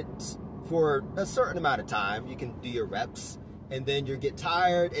do it for a certain amount of time. You can do your reps, and then you get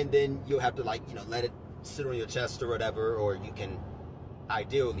tired, and then you'll have to, like, you know, let it sit on your chest or whatever, or you can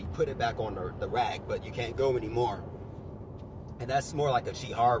ideally put it back on the rack, but you can't go anymore. And that's more like a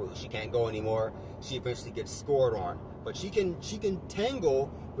Chiharu. She can't go anymore. She eventually gets scored on. But she can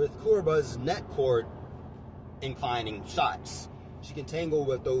tangle with Kuroba's net cord inclining shots. She can tangle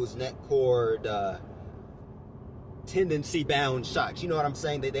with those net cord tendency bound shots. You know what I'm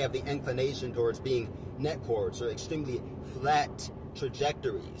saying? They have the inclination towards being net cords or extremely flat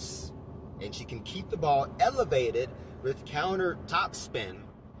trajectories. And she can keep the ball elevated with counter topspin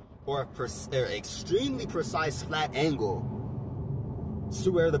or extremely precise flat angle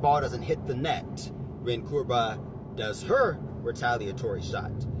to where the ball doesn't hit the net when Kuroba does her retaliatory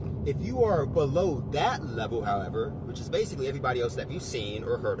shot. If you are below that level, however, which is basically everybody else that we've seen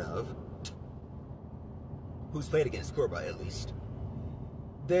or heard of, who's played against Kuroba at least,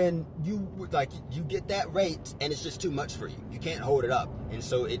 then you get that rate and it's just too much for you. You can't hold it up, and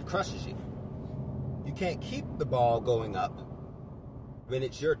so it crushes you. You can't keep the ball going up when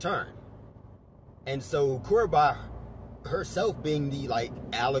it's your turn. And so Kuroba herself being the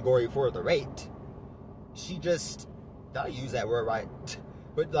allegory for the rate, she just, did I use that word right?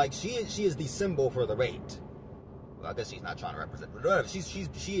 But she is the symbol for the rate. Well, I guess she's not trying to represent, but whatever.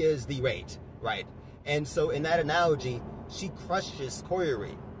 She is the rate, right? And so in that analogy, she crushes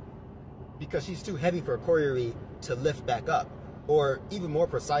Koyuri because she's too heavy for Koyuri to lift back up. Or even more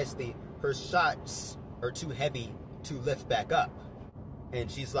precisely, her shots are too heavy to lift back up. And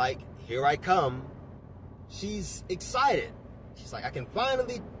she's like, here I come. She's excited. She's like, I can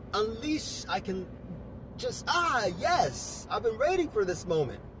finally unleash, I can just, yes, I've been waiting for this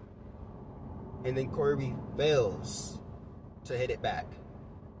moment. And then Koyuri fails to hit it back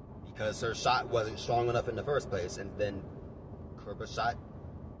because her shot wasn't strong enough in the first place. And then Kuroba's shot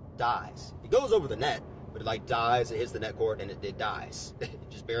dies. It goes over the net, but it dies, it hits the net cord, and it dies. It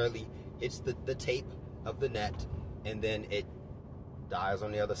just barely hits the tape of the net, and then it dies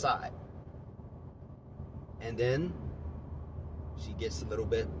on the other side. And then she gets a little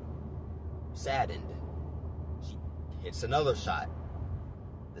bit saddened. She hits another shot.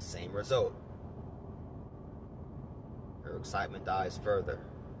 The same result. Her excitement dies further.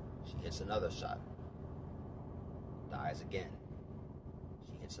 She hits another shot. Dies again.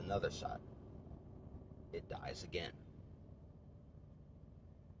 She hits another shot. It dies again.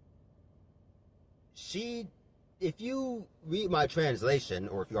 If you read my translation,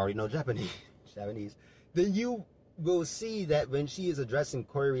 or if you already know Japanese, then you will see that when she is addressing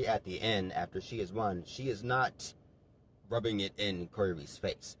Koyuri at the end, after she has won, she is not rubbing it in Koyuri's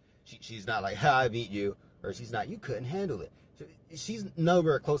face. She's not like, I beat you, or she's not, you couldn't handle it. She's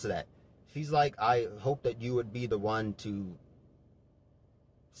nowhere close to that. She's like, I hope that you would be the one to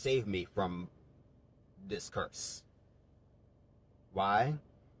save me from this curse. Why?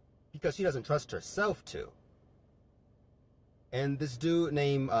 Because she doesn't trust herself to. And this dude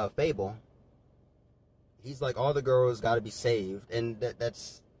named Fable, he's like, all the girls got to be saved, and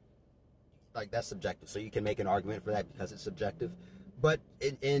that's subjective. So you can make an argument for that because it's subjective. But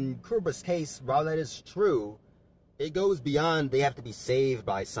in Kuroba's case, while that is true, it goes beyond they have to be saved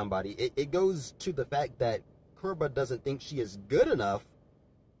by somebody. It goes to the fact that Kuroba doesn't think she is good enough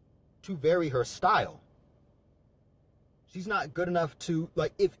to vary her style. She's not good enough to,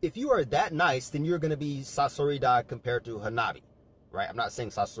 if you are that nice, then you're going to be Sasorida compared to Hanabi, right? I'm not saying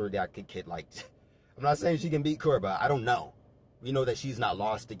Sasorida could I'm not saying she can beat Kuroba. I don't know. We know that she's not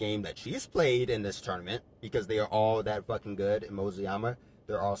lost a game that she's played in this tournament because they are all that fucking good in Mozuyama.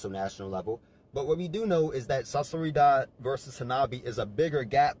 They're also national level. But what we do know is that Sasorida versus Hanabi is a bigger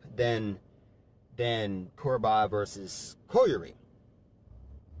gap than Kuroba versus Koyuri.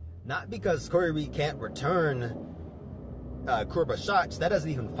 Not because Koyuri can't return Kuroba shots, that doesn't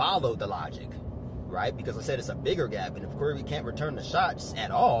even follow the logic, right? Because I said it's a bigger gap, and if Koyuri can't return the shots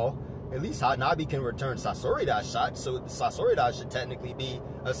at all, at least Hanabi can return Sasorida's shots, so Sasorida should technically be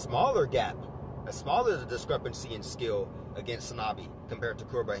a smaller gap, a smaller discrepancy in skill against Hanabi compared to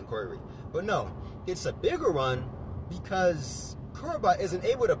Kuroba and Koyuri. But no, it's a bigger one because Kuroba isn't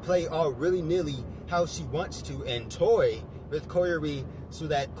able to play all willy-nilly how she wants to and toy with Koyuri so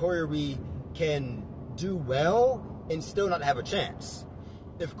that Koyuri can do well and still not have a chance.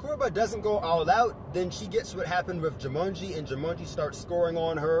 If Kuroba doesn't go all out, then she gets what happened with Jumonji, and Jumonji starts scoring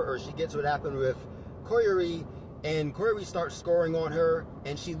on her, or she gets what happened with Koyuri, and Koyuri starts scoring on her,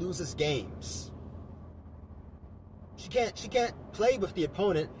 and she loses games. She can't play with the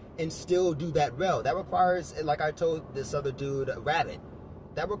opponent and still do that well. That requires, like I told this other dude, Rabbit,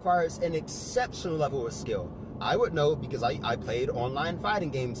 that requires an exceptional level of skill. I would know because I played online fighting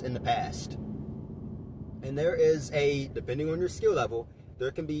games in the past. And there is depending on your skill level,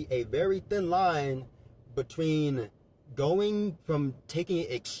 there can be a very thin line between going from taking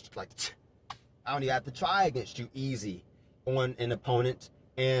it like, I don't even have to try against you easy on an opponent,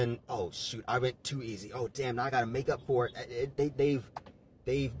 and oh shoot, I went too easy. Oh damn, now I gotta make up for it.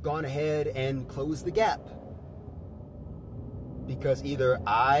 They've gone ahead and closed the gap because either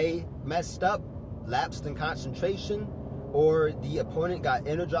I messed up, lapsed in concentration, or the opponent got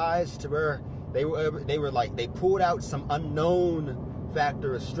energized to where they were like, they pulled out some unknown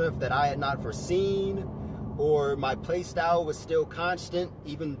factor of strength that I had not foreseen, or my play style was still constant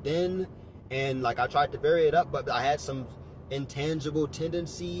even then, and like I tried to vary it up, but I had some intangible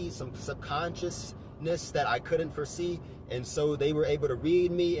tendencies, some subconsciousness that I couldn't foresee, and so they were able to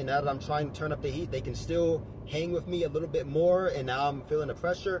read me, and now that I'm trying to turn up the heat, they can still hang with me a little bit more, and now I'm feeling the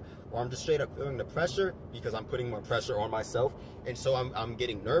pressure, or I'm just straight up feeling the pressure because I'm putting more pressure on myself, and so I'm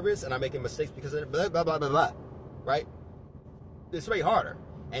getting nervous, and I'm making mistakes because of blah, blah, blah, blah, blah, right? It's way harder,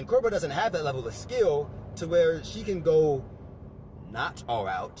 and Kuroba doesn't have that level of skill to where she can go not all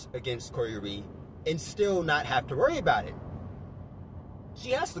out against Koyuri and still not have to worry about it. She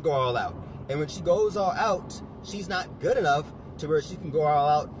has to go all out, and when she goes all out, she's not good enough to where she can go all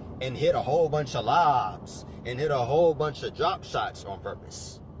out and hit a whole bunch of lobs and hit a whole bunch of drop shots on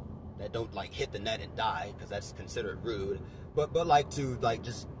purpose that don't like hit the net and die, because that's considered rude, but like to like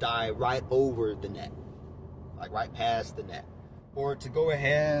just die right over the net, like right past the net, or to go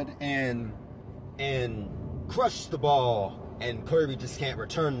ahead and crush the ball and Koyuri just can't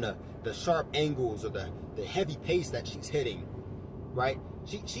return the sharp angles or the heavy pace that she's hitting, right?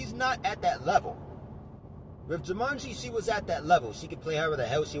 She's not at that level. With Jumanji, she was at that level. She could play however the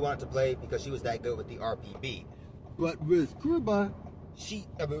hell she wanted to play because she was that good with the RPB. But with Kuroba,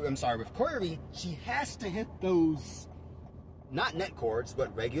 with Koyuri, she has to hit those, not net chords,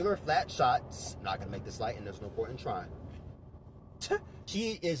 but regular flat shots. I'm not going to make this light, and there's no point in trying.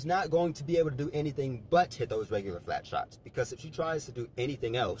 She is not going to be able to do anything but hit those regular flat shots, because if she tries to do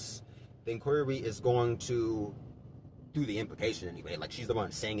anything else, then Koyuri is going to, through the implication anyway, like she's the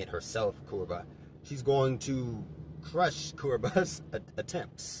one saying it herself, Kuroba, she's going to crush Kuroba's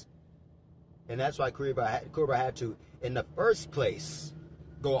attempts. And that's why Kuroba had to, in the first place,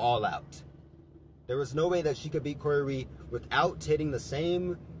 go all out. There was no way that she could beat Koyuri without hitting the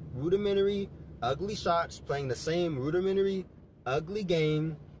same rudimentary, ugly shots, playing the same rudimentary, ugly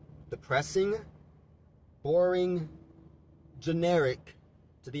game, depressing, boring, generic,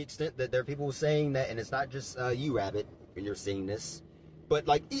 to the extent that there are people saying that, and it's not just you, Rabbit, when you're seeing this, but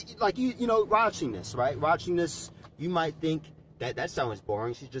like you know, watching this, right? Watching this, you might think that sounds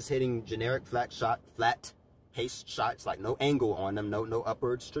boring. She's just hitting generic flat paced shots, like no angle on them, no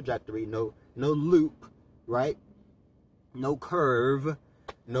upwards trajectory, no loop, right? No curve,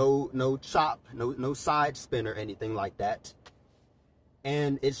 no chop, no side spin or anything like that.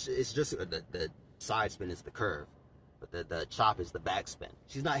 And it's just the side spin is the curve, but the chop is the back spin.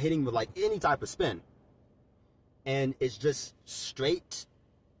 She's not hitting with like any type of spin, and it's just straight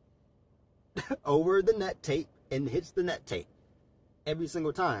over the net tape and hits the net tape every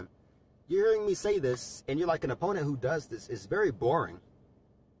single time. You're hearing me say this, and you're like, an opponent who does this is very boring.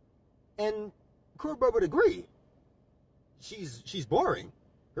 And Kuroba would agree. She's boring.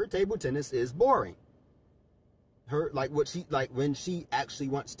 Her table tennis is boring. Her, like, when she actually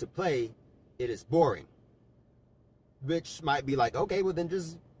wants to play, it is boring. Which might be like, okay, well then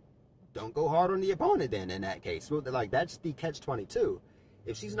just don't go hard on the opponent then in that case. Well, like, that's the catch-22.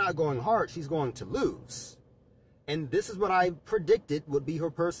 If she's not going hard, she's going to lose. And this is what I predicted would be her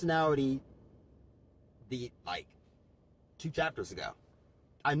personality like 2 chapters ago.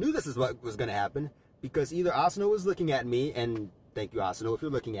 I knew this is what was going to happen, because either Asano was looking at me, and thank you, Asano, if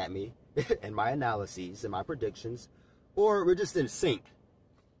you're looking at me, and my analyses and my predictions, or we're just in sync.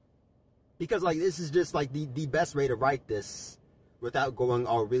 Because like, this is just like the best way to write this without going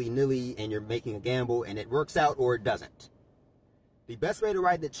all willy-nilly and you're making a gamble and it works out or it doesn't. The best way to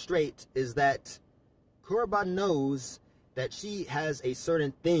write it straight is that Kuroba knows that she has a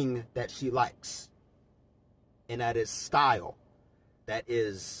certain thing that she likes, and that is style. That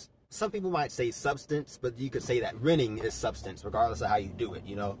is, some people might say substance, but you could say that winning is substance regardless of how you do it,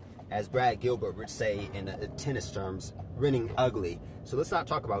 you know. As Brad Gilbert would say in tennis terms, winning ugly. So let's not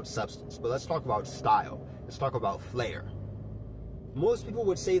talk about substance, but let's talk about style. Let's talk about flair. Most people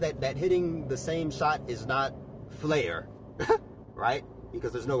would say that hitting the same shot is not flair, right?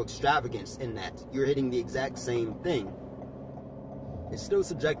 Because there's no extravagance in that. You're hitting the exact same thing. It's still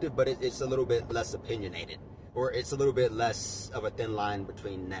subjective, but it's a little bit less opinionated, or it's a little bit less of a thin line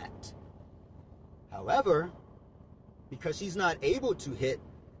between that. However, because she's not able to hit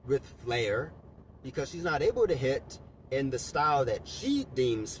with flair, because she's not able to hit in the style that she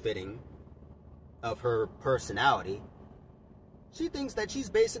deems fitting, of her personality. She thinks that she's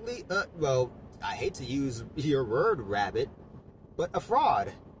basically, well, I hate to use your word, rabbit, but a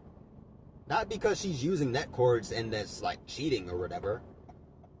fraud. Not because she's using net cords and that's like cheating or whatever,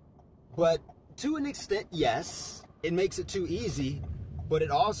 but to an extent, yes, it makes it too easy, but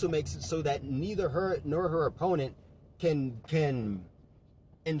it also makes it so that neither her nor her opponent can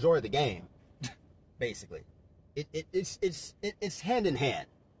enjoy the game. Basically, it's hand in hand.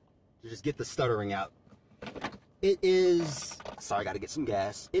 To just get the stuttering out. It is, sorry, I gotta get some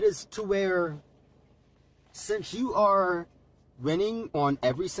gas. It is to where, since you are winning on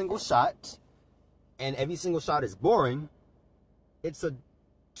every single shot, and every single shot is boring, it's a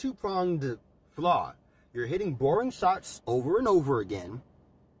two-pronged flaw. You're hitting boring shots over and over again,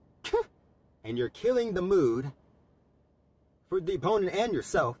 and you're killing the mood for the opponent and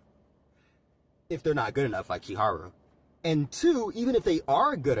yourself if they're not good enough, like Chiharu. And two, even if they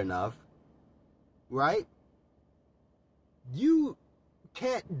are good enough, right, you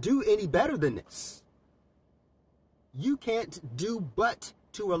can't do any better than this. You can't do but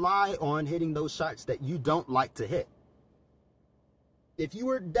to rely on hitting those shots that you don't like to hit. If you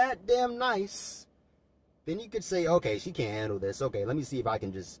were that damn nice, then you could say, okay, she can't handle this. Okay, let me see if I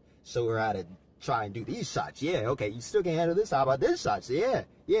can just show her how to try and do these shots. Yeah, okay, you still can't handle this. How about this shots? Yeah,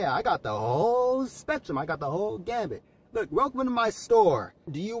 I got the whole spectrum. I got the whole gambit. Look, welcome to my store.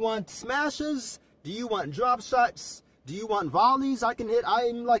 Do you want smashes? Do you want drop shots? Do you want volleys? I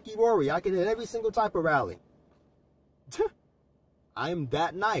am like Iwori. I can hit every single type of rally. I'm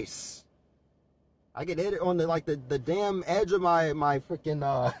that nice. I can hit it on the damn edge of my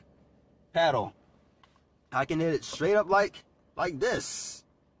freaking paddle. I can hit it straight up like this.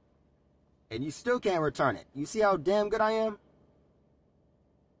 And you still can't return it. You see how damn good I am?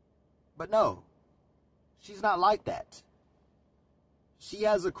 But no. She's not like that. She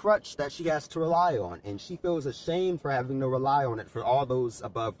has a crutch that she has to rely on, and she feels ashamed for having to rely on it for all those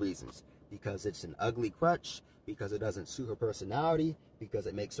above reasons. Because it's an ugly crutch, because it doesn't suit her personality, because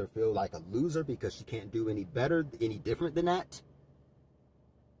it makes her feel like a loser, because she can't do any better, any different than that.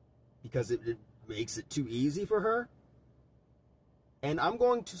 Because it makes it too easy for her. And I'm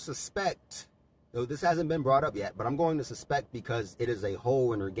going to suspect, though this hasn't been brought up yet, but I'm going to suspect because it is a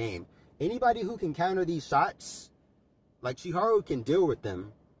hole in her game. Anybody who can counter these shots, like Chiharu can deal with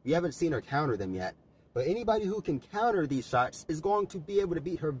them. We haven't seen her counter them yet. But anybody who can counter these shots is going to be able to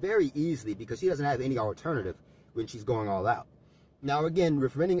beat her very easily because she doesn't have any alternative when she's going all out. Now again,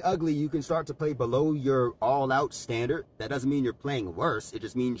 with winning ugly, you can start to play below your all-out standard. That doesn't mean you're playing worse. It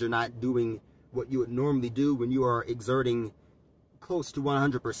just means you're not doing what you would normally do when you are exerting close to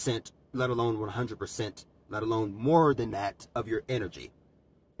 100%, let alone 100%, let alone more than that of your energy.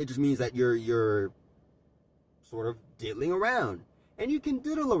 It just means that you're sort of diddling around. And you can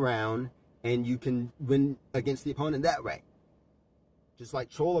diddle around and you can win against the opponent that way. Just like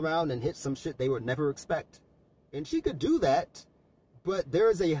troll around and hit some shit they would never expect. And she could do that, but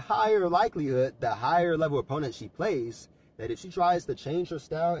there is a higher likelihood, the higher level opponent she plays, that if she tries to change her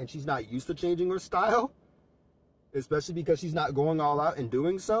style and she's not used to changing her style, especially because she's not going all out and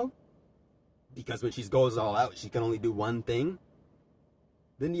doing so, because when she goes all out, she can only do one thing,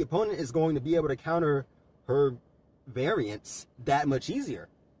 then the opponent is going to be able to counter her variants that much easier.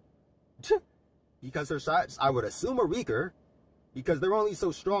 Because her shots, I would assume, are weaker, because they're only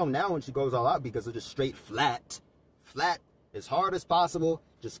so strong now when she goes all out because they're just straight flat. Flat, as hard as possible,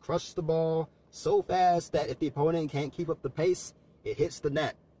 just crush the ball so fast that if the opponent can't keep up the pace, it hits the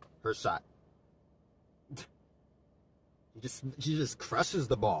net, her shot. She just crushes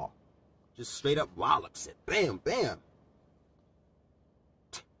the ball. Just straight up wallops it. Bam, bam.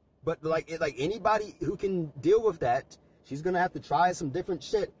 But like anybody who can deal with that, she's going to have to try some different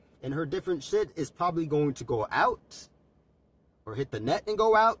shit. And her different shit is probably going to go out or hit the net and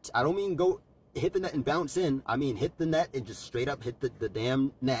go out. I don't mean go hit the net and bounce in. I mean hit the net and just straight up hit the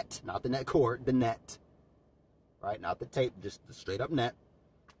damn net. Not the net cord, the net. Right? Not the tape, just the straight up net.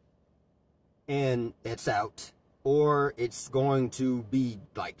 And it's out. Or it's going to be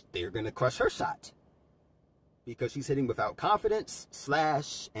like they're going to crush her shot. Because she's hitting without confidence,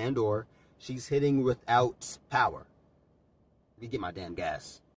 / and or she's hitting without power. Let me get my damn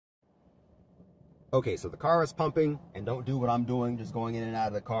gas. Okay, so the car is pumping, and don't do what I'm doing, just going in and out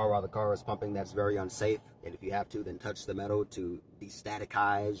of the car while the car is pumping. That's very unsafe. And if you have to, then touch the metal to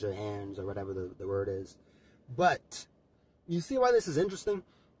destatikize your hands or whatever the word is. But you see why this is interesting?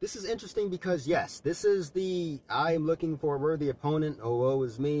 This is interesting because, yes, this is the I am looking for a worthy opponent. Oh, woe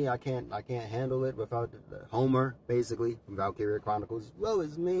is me. I can't handle it without the Homer, basically, from Valkyria Chronicles. Woe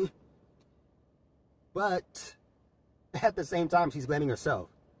is me. But at the same time, she's blaming herself.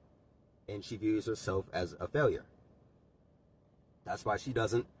 and she views herself as a failure. That's why she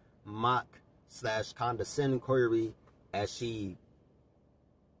doesn't mock / condescend Koyuri as she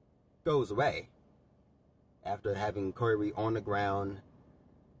goes away after having Koyuri on the ground,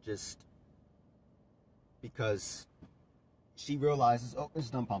 just because she realizes, oh, it's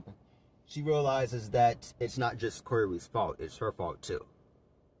done pumping. She realizes that it's not just Koyuri's fault, it's her fault too.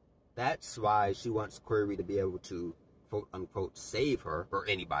 That's why she wants Koyuri to be able to, quote unquote, save her, or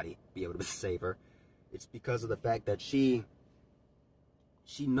anybody be able to save her. It's because of the fact that she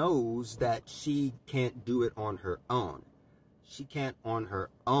knows that she can't do it on her own. She can't on her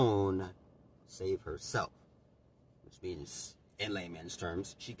own save herself, which means, in layman's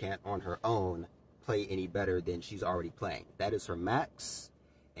terms, she can't on her own play any better than she's already playing. That is her max,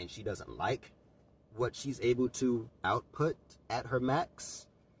 and she doesn't like what she's able to output at her max,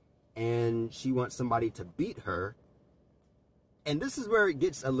 and she wants somebody to beat her. And this is where it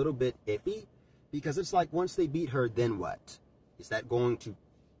gets a little bit iffy, because it's like, once they beat her, then what? Is that going to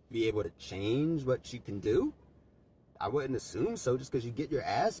be able to change what you can do? I wouldn't assume so. Just because you get your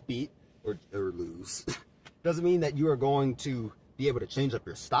ass beat or lose doesn't mean that you are going to be able to change up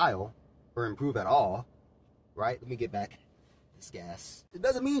your style or improve at all, right? Let me get back this gas. It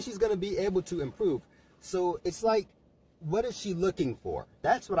doesn't mean she's going to be able to improve. So it's like, what is she looking for?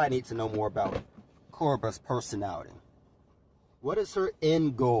 That's what I need to know more about Kuroba's personality. What is her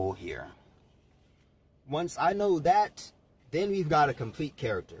end goal here? Once I know that, then we've got a complete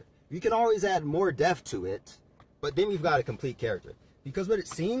character. You can always add more depth to it, but then we've got a complete character. Because what it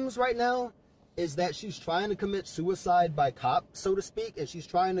seems right now is that she's trying to commit suicide by cop, so to speak, and she's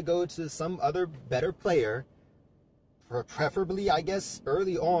trying to go to some other better player, preferably, I guess,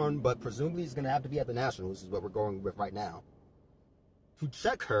 early on, but presumably he's going to have to be at the Nationals, is what we're going with right now, to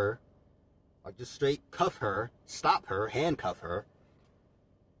check her, like just straight cuff her, stop her, handcuff her,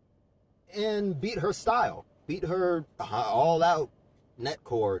 and beat her style. Beat her all-out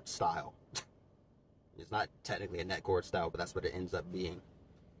netcord style. It's not technically a netcord style, but that's what it ends up being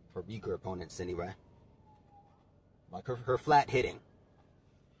for weaker opponents anyway. Like her flat hitting.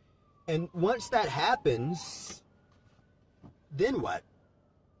 And once that happens, then what?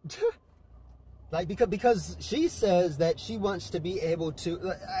 Like, because she says that she wants to be able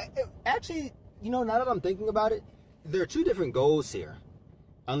to... Actually, you know, now that I'm thinking about it, there are two different goals here.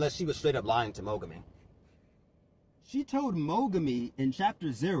 Unless she was straight up lying to Mogami. She told Mogami in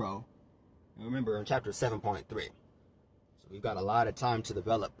Chapter 0, remember in Chapter 7.3. So we've got a lot of time to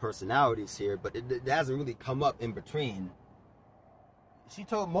develop personalities here, but it hasn't really come up in between. She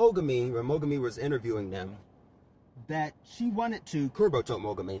told Mogami, when Mogami was interviewing them, that she wanted to, Kuroba told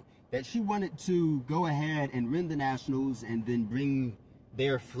Mogami, that she wanted to go ahead and win the Nationals and then bring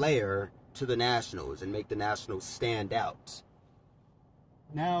their flair to the Nationals and make the Nationals stand out.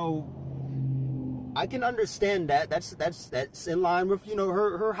 Now, I can understand that. That's in line with, you know,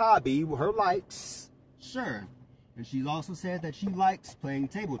 her hobby, her likes. Sure. And she's also said that she likes playing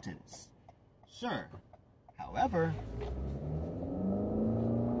table tennis. Sure. However,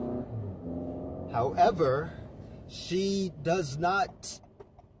 she does not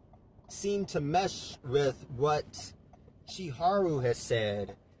seem to mesh with what Chiharu has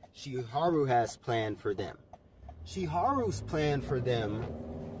said Chiharu has planned for them. Chiharu's plan for them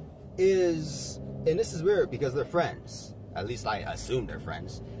is, and this is weird because they're friends. At least I assume they're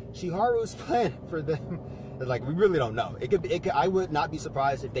friends. Chiharu's plan for them is like, we really don't know. It could, I would not be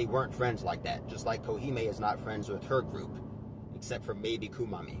surprised if they weren't friends like that. Just like Kohime is not friends with her group, except for maybe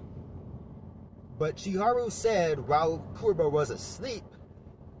Kumami. But Chiharu said while Kuroba was asleep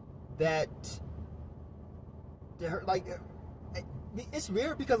that like, it's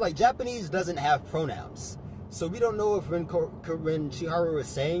weird because like Japanese doesn't have pronouns. So we don't know if when Chiharu is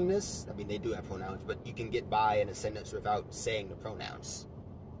saying this, I mean they do have pronouns, but you can get by in a sentence without saying the pronouns.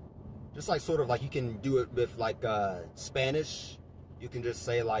 Just like sort of like you can do it with like Spanish. You can just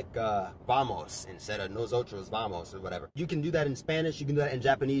say like vamos instead of nosotros vamos or whatever. You can do that in Spanish, you can do that in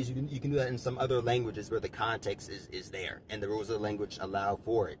Japanese, you can do that in some other languages where the context is there and the rules of the language allow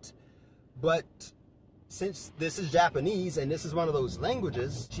for it. But since this is Japanese and this is one of those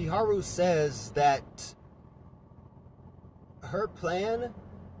languages, Chiharu says that her plan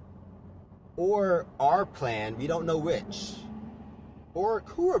or our plan, we don't know which, or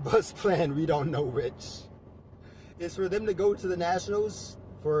Kuroba's plan, we don't know which, is for them to go to the Nationals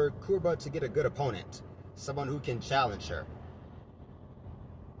for Kuroba to get a good opponent, someone who can challenge her.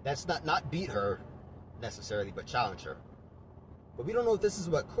 That's not beat her necessarily, but challenge her. But we don't know if this is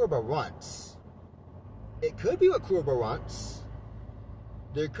what Kuroba wants. It could be what Kuroba wants.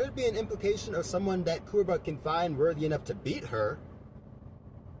 There could be an implication of someone that Kuroba can find worthy enough to beat her.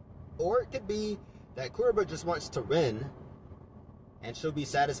 Or it could be that Kuroba just wants to win, and she'll be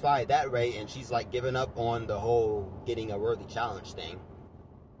satisfied that way, and she's like giving up on the whole getting a worthy challenge thing.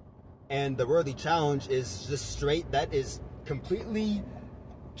 And the worthy challenge is just straight, that is completely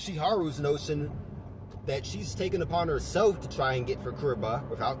Chiharu's notion that she's taken upon herself to try and get for Kuroba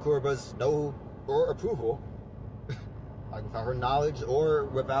without Kuroba's know or approval. Like without her knowledge or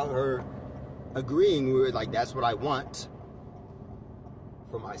without her agreeing with, like, that's what I want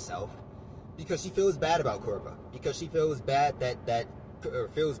for myself. Because she feels bad about Kuroba. Because she feels bad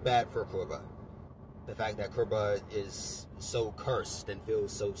feels bad for Kuroba. The fact that Kuroba is so cursed and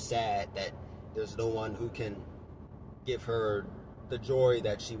feels so sad that there's no one who can give her the joy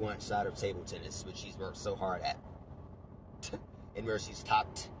that she wants out of table tennis, which she's worked so hard at. And where she's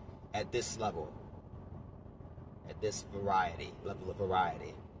topped at this level. At this level of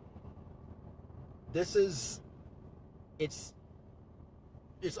variety. This is, it's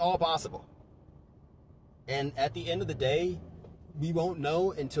all possible. And at the end of the day, we won't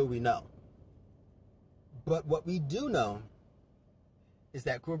know until we know. But what we do know is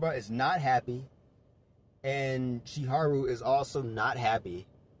that Kuroba is not happy, and Chiharu is also not happy.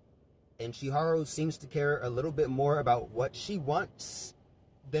 And Chiharu seems to care a little bit more about what she wants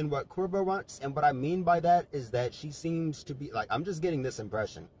than what Kuroba wants. And what I mean by that is that she seems to be, like, I'm just getting this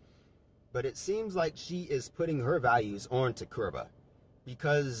impression, but it seems like she is putting her values onto Kuroba.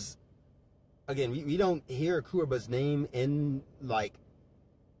 Because, again, we don't hear Kuroba's name in, like,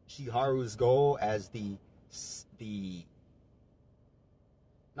 Chiharu's goal as the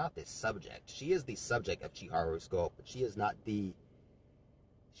not the subject. She is the subject of Chiharu's goal, but she's not the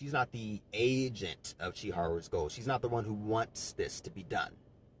agent of Chiharu's goal. She's not the one who wants this to be done.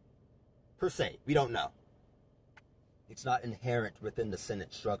 Per se, we don't know. It's not inherent within the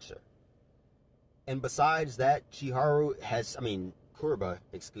Senate structure. And besides that, Kuroba, has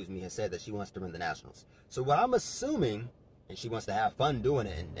said that she wants to win the Nationals. So what I'm assuming, and she wants to have fun doing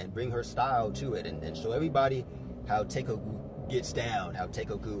it and bring her style to it and show everybody how Teikoku gets down, how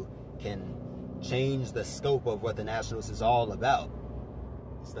Teikoku can change the scope of what the Nationals is all about.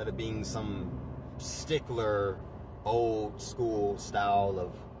 Instead of being some stickler, old school style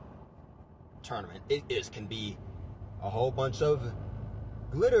of tournament, it can be a whole bunch of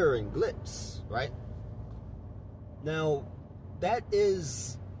glitter and glitz, right? Now, that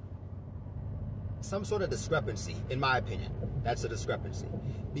is some sort of discrepancy, in my opinion. That's a discrepancy.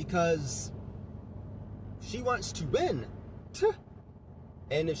 Because she wants to win.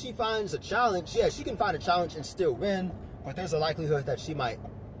 And if she finds a challenge, yeah, she can find a challenge and still win, but there's a likelihood that she might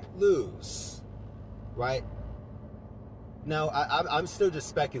lose, right? Now, I'm still just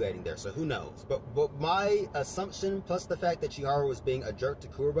speculating there, so who knows? But my assumption, plus the fact that Chiharu was being a jerk to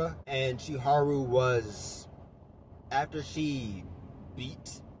Kuroba, and Chiharu was, after she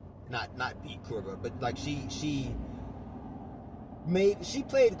not beat Kuroba, but like she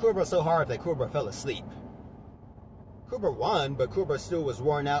played Kuroba so hard that Kuroba fell asleep. Kuroba won, but Kuroba still was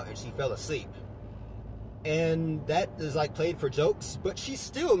worn out and she fell asleep. And that is like played for jokes, but she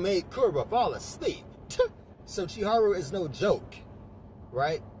still made Kuroba fall asleep. So Chiharu is no joke,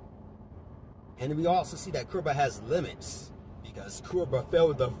 right? And we also see that Kuroba has limits because Kuroba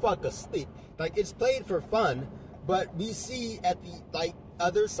fell the fuck asleep. Like, it's played for fun, but we see at the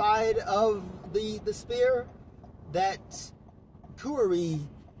other side of the spear that Kuori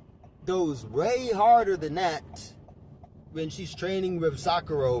goes way harder than that when she's training with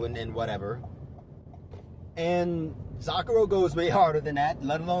Sakura and whatever. And Sakura goes way harder than that,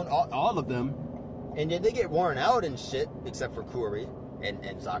 let alone all of them. And then they get worn out and shit, except for Kuori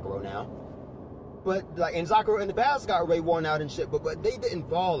and Sakura now. But, and Sakura in the past got way worn out and shit, but they didn't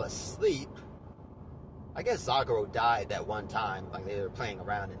fall asleep. I guess Sakura died that one time, like they were playing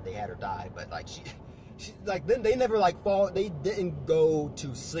around and they had her die, but she then they never they didn't go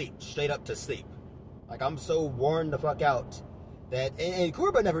to sleep, straight up to sleep. Like, I'm so worn the fuck out that, and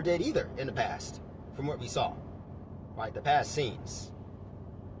Kuroba never did either in the past, from what we saw, right, the past scenes.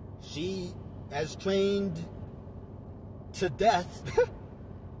 She has trained to death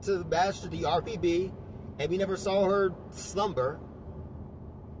to master the RPB, and we never saw her slumber.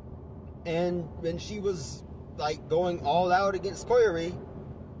 And when she was going all out against Koiri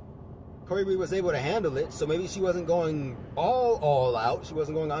was able to handle it. So maybe she wasn't going all out. She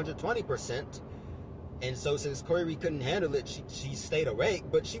wasn't going 120%. And so since Koiri couldn't handle it, she stayed awake,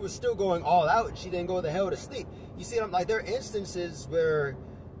 but she was still going all out and she didn't go the hell to sleep. You see, there are instances where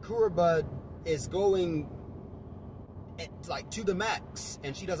Kuroba is going to the max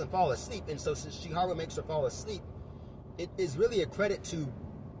and she doesn't fall asleep. And so since Chiharu makes her fall asleep, it is really a credit to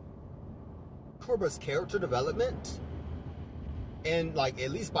Kuroba's character development And like,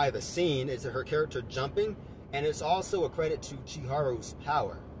 at least by the scene, it's her character jumping, and it's also a credit to Chiharu's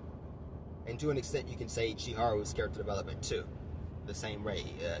power. And to an extent, you can say Chiharu's character development too. The same way,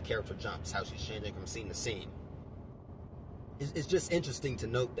 character jumps, how she's changing from scene to scene. It's just interesting to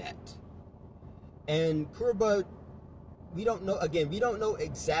note that. And Kuroba, we don't know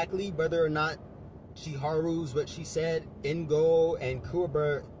exactly whether or not Chiharu's what she said, end goal, and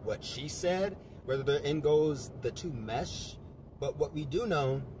Kuroba what she said, whether their end goals, the two mesh. But what we do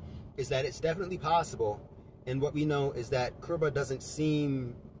know is that it's definitely possible, and what we know is that Kuroba doesn't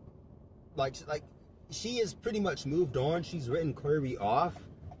seem like she is pretty much moved on. She's written Koiri off.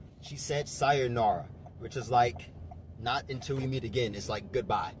 She said sayonara, which is like, not until we meet again. It's like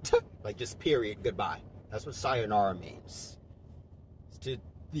goodbye. Like, just period, goodbye. That's what sayonara means. To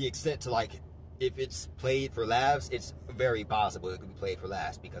the extent to, like, if it's played for laughs, it's very possible it could be played for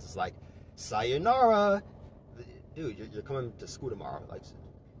laughs, because it's like, sayonara, dude, you're coming to school tomorrow. Like,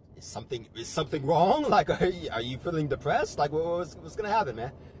 is something wrong? Like, are you feeling depressed? Like, what's gonna happen,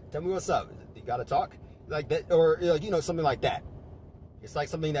 man? Tell me what's up. You gotta talk like that, or something like that. It's like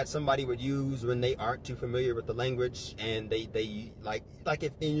something that somebody would use when they aren't too familiar with the language, and they like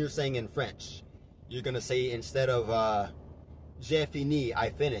if you're saying in French, you're gonna say, instead of j'ai fini, I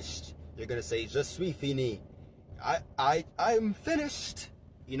finished, you're gonna say je suis fini, I'm finished.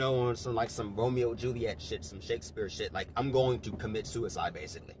 On some Romeo Juliet shit, some Shakespeare shit. Like, I'm going to commit suicide,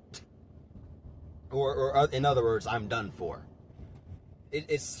 basically. Or in other words, I'm done for.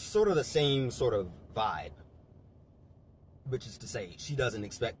 It's sort of the same sort of vibe. Which is to say, she doesn't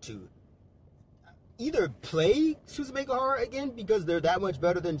expect to either play Suzume Gahara again, because they're that much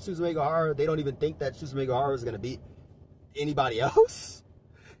better than Suzume Gahara. They don't even think that Suzume Gahara is going to beat anybody else.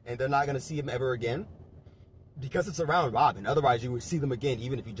 And they're not going to see him ever again. Because it's a round robin. Otherwise, you would see them again,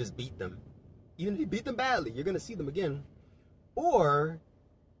 even if you just beat them. Even if you beat them badly, you're going to see them again. Or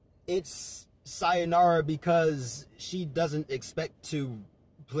it's sayonara because she doesn't expect to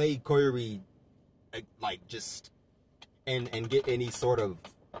play Koiri, like, just and get any sort of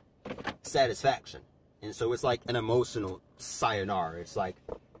satisfaction. And so it's like an emotional sayonara. It's like,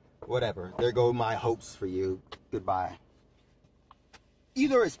 whatever, there go my hopes for you, goodbye.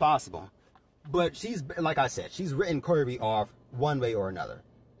 Either is possible, but she's, like I said, she's written Koiri off one way or another.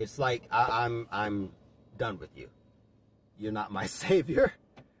 It's like, I'm done with you. You're not my savior.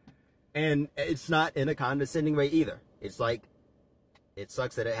 And it's not in a condescending way either. It's like, it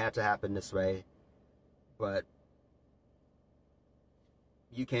sucks that it had to happen this way, but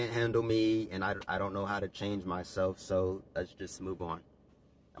you can't handle me, and I don't know how to change myself, so let's just move on.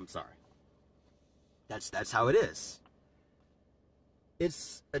 I'm sorry. That's how it is.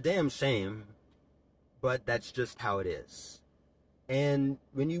 It's a damn shame, but that's just how it is. And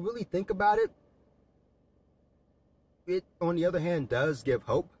when you really think about it, it, on the other hand, does give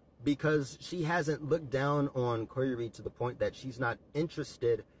hope, because she hasn't looked down on Koiri to the point that she's not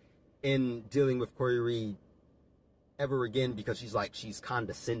interested in dealing with Koiri ever again, because she's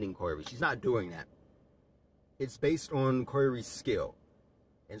condescending Koiri. She's not doing that. It's based on Koiri's skill.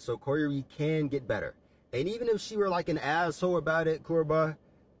 And so Koiri can get better. And even if she were like an asshole about it,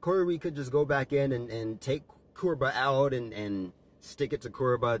 Koiri could just go back in and take Kuroba out and stick it to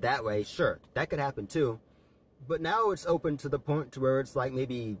Kuroba that way. Sure, that could happen too. But now it's open to the point to where it's like,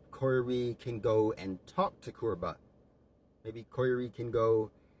 maybe Koiri can go and talk to Kuroba. Maybe Koiri can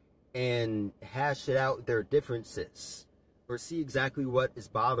go and hash it out their differences, or see exactly what is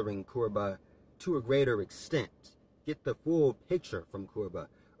bothering Kuroba to a greater extent. Get the full picture from Kuroba,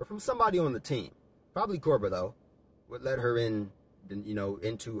 or from somebody on the team. Probably Kuroba, though, would let her in,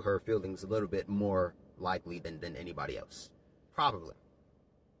 into her feelings a little bit more likely than anybody else. Probably.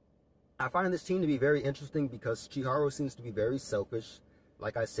 I find this team to be very interesting because Chiharu seems to be very selfish.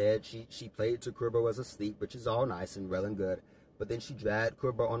 Like I said, she played to Kuroba was asleep, which is all nice and well and good. But then she dragged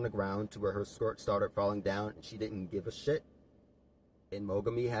Kuroba on the ground to where her skirt started falling down, and she didn't give a shit. And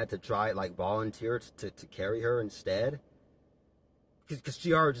Mogami had to try, like, volunteer to carry her instead. Because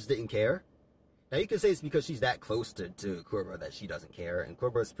Chiharu just didn't care. Now, you can say it's because she's that close to Kuroba that she doesn't care. And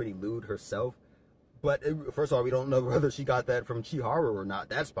Kuroba is pretty lewd herself. But, first of all, we don't know whether she got that from Chiharu or not.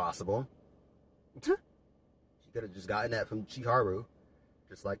 That's possible. She could have just gotten that from Chiharu.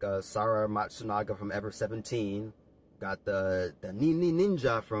 Just like Sara Matsunaga from Ever 17. Got the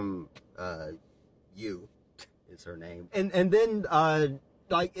ninja from You is her name. And then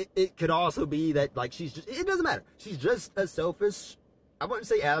like it could also be that, like, she's just, it doesn't matter. She's just a selfish, I wouldn't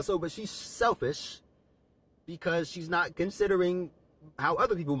say asshole, but she's selfish because she's not considering how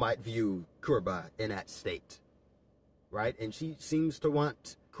other people might view Kuroba in that state. Right? And she seems to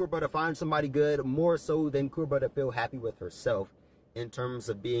want Kuroba to find somebody good more so than Kuroba to feel happy with herself. in terms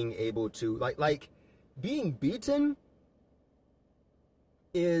of being able to, like being beaten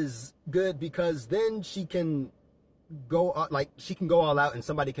is good because then she can go all out and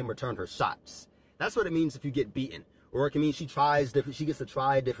somebody can return her shots. That's what it means if you get beaten. Or it can mean she gets to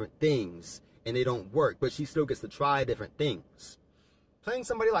try different things and they don't work, but she still gets to try different things. Playing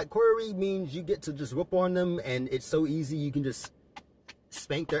somebody like Kuroba means you get to just whoop on them and it's so easy you can just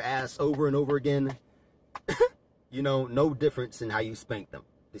spank their ass over and over again. You know, no difference in how you spank them.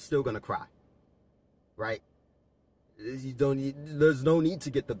 They're still gonna cry. Right? There's no need to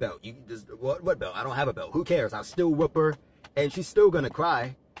get the belt. You just, what belt? I don't have a belt. Who cares? I'll still whoop her and she's still gonna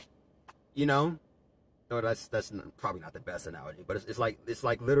cry. You know? No, that's probably not the best analogy, but it's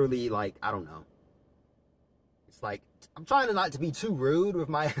like literally, like, I don't know. It's like, I'm trying to not to be too rude with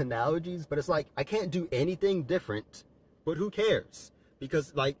my analogies, but it's like, I can't do anything different, but who cares?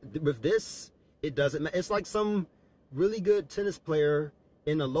 Because, like, with this, it doesn't matter. It's like some really good tennis player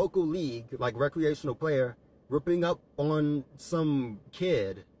in a local league, like recreational player, ripping up on some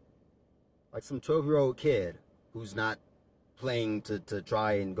kid, like some 12-year-old kid who's not playing to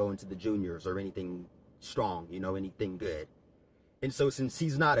try and go into the juniors or anything strong, you know, anything good. And so since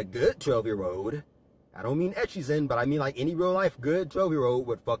he's not a good 12-year-old, I don't mean Echizen, but I mean like any real life good 12-year-old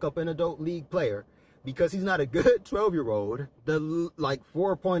would fuck up an adult league player. Because he's not a good 12-year-old, the like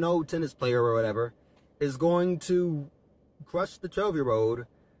 4.0 tennis player or whatever is going to crush the 12-year-old,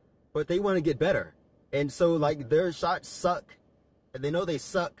 but they want to get better. And so like their shots suck, and they know they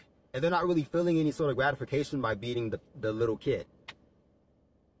suck, and they're not really feeling any sort of gratification by beating the little kid.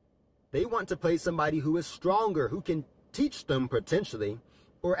 They want to play somebody who is stronger, who can teach them potentially,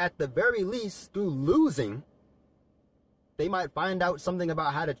 or at the very least, through losing, they might find out something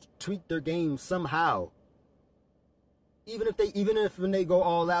about how to tweak their game somehow. Even if when they go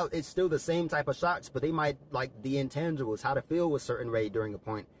all out, it's still the same type of shots, but they might, like the intangibles, how to feel with certain raid during a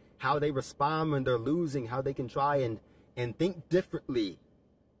point, how they respond when they're losing, how they can try and think differently,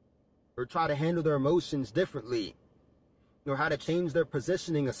 or try to handle their emotions differently, or how to change their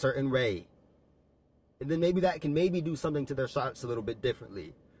positioning a certain way. And then maybe that can do something to their shots a little bit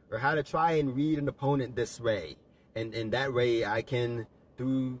differently, or how to try and read an opponent this way. And that way I can,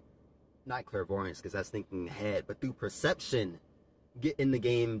 through, not clairvoyance, because that's thinking ahead, but through perception, get in the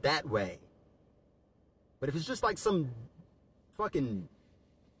game that way. But if it's just like some fucking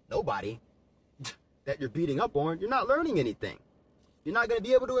nobody that you're beating up on, you're not learning anything. You're not going to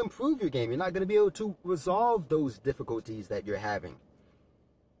be able to improve your game. You're not going to be able to resolve those difficulties that you're having.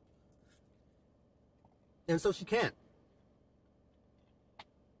 And so she can't.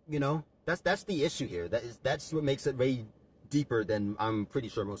 You know? That's the issue here. That's what makes it way deeper than I'm pretty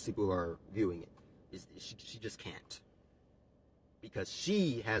sure most people are viewing it. She just can't. Because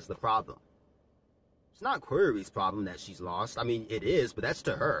she has the problem. It's not Kuroba's problem that she's lost. I mean, it is, but that's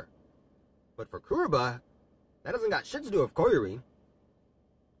to her. But for Kuroba, that doesn't got shit to do with Kuroba.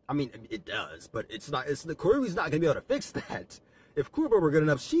 I mean, it does, but Kuroba's not going to be able to fix that. If Kuroba were good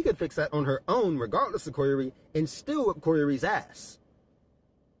enough, she could fix that on her own, regardless of Kuroba, and still whip Kuroba's ass.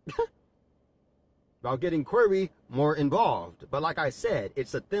 About getting Kuroba more involved. But like I said,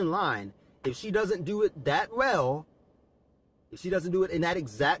 it's a thin line. If she doesn't do it that well, if she doesn't do it in that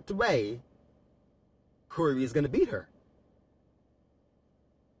exact way, Kuroba is going to beat her.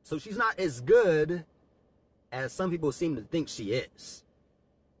 So she's not as good as some people seem to think she is.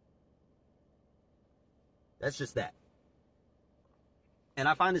 That's just that. And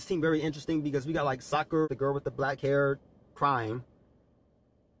I find this team very interesting because we got like Sakura, the girl with the black hair, crying.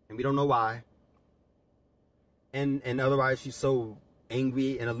 And we don't know why. And otherwise she's so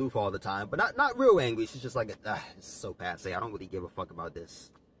angry and aloof all the time. But not real angry. She's just like, it's so passe. I don't really give a fuck about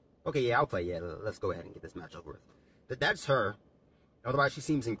this. Okay, yeah, I'll play. Yeah, let's go ahead and get this match over with. That's her. Otherwise, she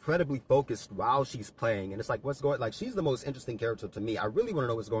seems incredibly focused while she's playing. And it's like, she's the most interesting character to me. I really want to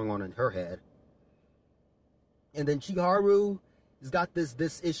know what's going on in her head. And then Chiharu has got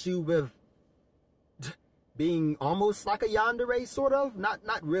this issue with being almost like a yandere, sort of. Not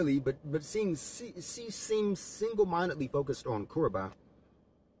really, but she seems single-mindedly focused on Kuroba.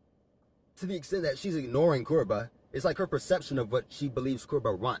 To the extent that she's ignoring Kuroba. It's like her perception of what she believes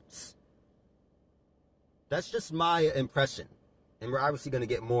Kuroba wants. That's just my impression. And we're obviously going to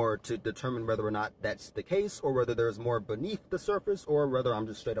get more to determine whether or not that's the case, or whether there's more beneath the surface, or whether I'm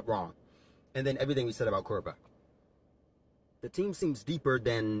just straight up wrong. And then everything we said about Kuroba. The team seems deeper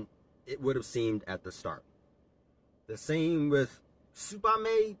than it would have seemed at the start. The same with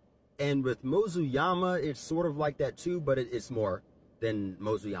Tsubame and with Mozuyama. It's sort of like that too, but it's more than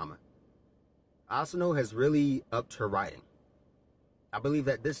Mozuyama. Asano has really upped her writing. I believe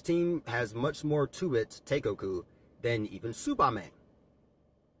that this team has much more to it, Teikoku, than even Tsubame.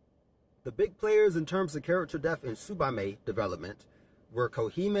 The big players in terms of character depth and Tsubame development were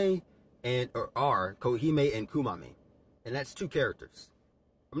Kohime and Kumame. And that's 2 characters.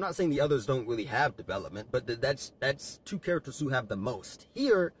 I'm not saying the others don't really have development, but that's 2 characters who have the most.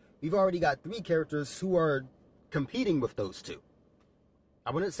 Here, we've already got 3 characters who are competing with those 2.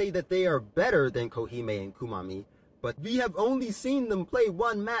 I wouldn't say that they are better than Kohime and Kumami, but we have only seen them play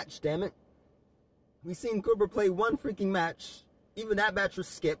 1 match, damn it. We've seen Kuroba play 1 freaking match. Even that match was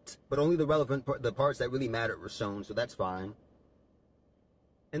skipped, but only the relevant the parts that really mattered were shown, so that's fine.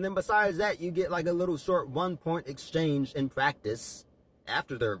 And then besides that, you get like a little short 1-point exchange in practice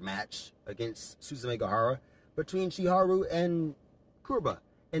after their match against Suzume Gahara between Chiharu and Kuroba.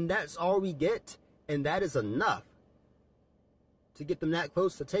 And that's all we get, and that is enough to get them that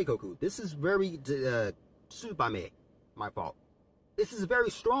close to Teikoku. This is very Tsubame, my fault. This is very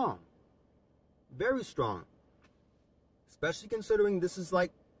strong. Very strong. Especially considering this is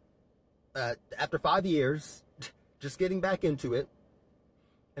like, after 5 years, just getting back into it.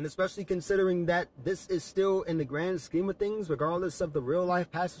 And especially considering that this is still, in the grand scheme of things, regardless of the real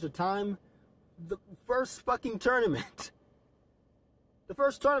life passage of time, the first fucking tournament. The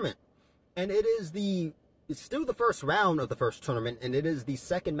first tournament. And it's still the first round of the first tournament, and it is the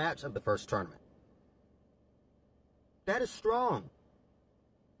second match of the first tournament. That is strong.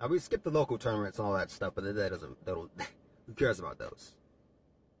 Now, we skipped the local tournaments and all that stuff, but who cares about those?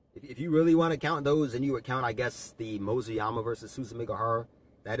 If you really want to count those, and you would count, I guess, the Mozuyama versus Suzume Gahara,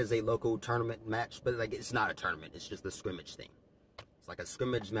 that is a local tournament match, but like it's not a tournament, it's just a scrimmage thing. It's like a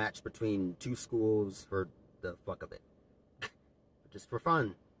scrimmage match between 2 schools for the fuck of it. Just for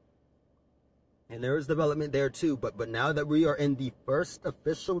fun. And there is development there too, but now that we are in the first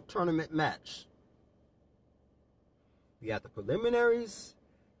official tournament match, we have the preliminaries,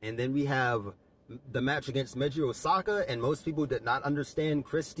 and then we have the match against Meiji Osaka, and most people did not understand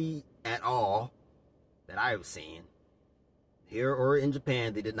Christie at all that I have seen. Here or in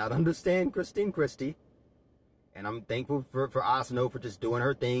Japan, they did not understand Christine Christie. And I'm thankful for Asano for just doing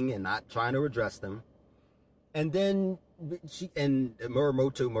her thing and not trying to address them. And then and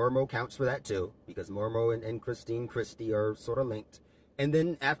Moromo too. Moromo counts for that too, because Moromo and Christine Christie are sort of linked. And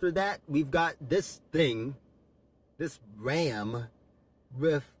then after that, we've got this thing, this ram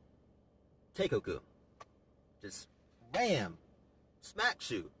with Teikoku. Just ram, smack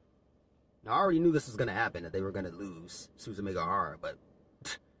shoot. Now, I already knew this was going to happen, that they were going to lose Suzume Gahara, but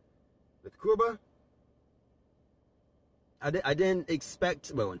with Kuroba, I didn't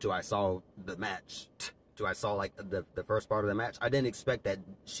expect, well, until I saw the match, until I saw, like, the first part of the match, I didn't expect that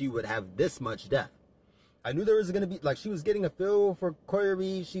she would have this much depth. I knew there was going to be, like, she was getting a feel for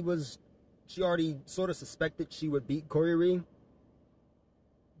Koyori, she already sort of suspected she would beat Koyori,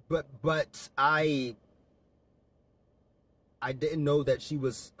 but I didn't know that she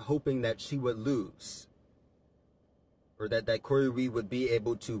was hoping that she would lose. Or that Koyori would be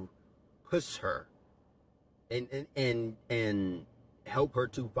able to push her. And help her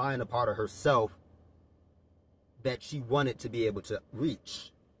to find a part of herself that she wanted to be able to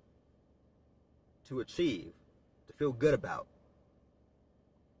reach. To achieve. To feel good about.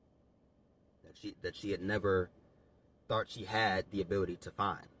 That she had never thought she had the ability to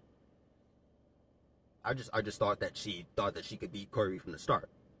find. I just thought that she could beat Koyori from the start.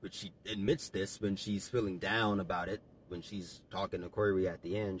 But she admits this when she's feeling down about it. When she's talking to Koyori at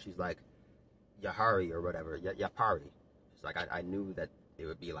the end, she's like, Yahari or whatever, Yapari. She's like, I knew that it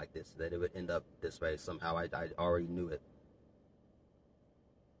would be like this, that it would end up this way somehow. I already knew it.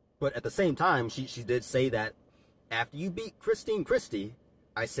 But at the same time, she did say that after you beat Christine Christie,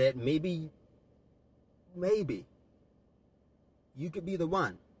 I said maybe you could be the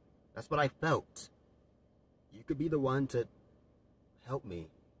one. That's what I felt. You could be the one to help me.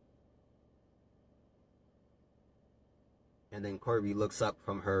 And then Koyori looks up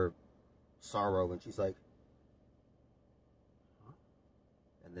from her sorrow and she's like, huh?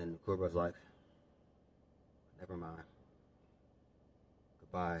 And then Kuroba's like, never mind.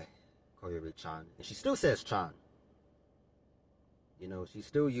 Goodbye, Koyori-chan. And she still says chan. You know, she's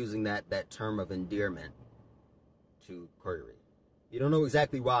still using that term of endearment to Koyori. You don't know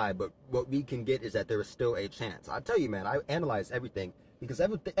exactly why, but what we can get is that there is still a chance. I tell you, man, I analyze everything because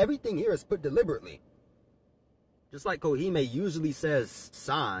everything here is put deliberately. Just like Kohime usually says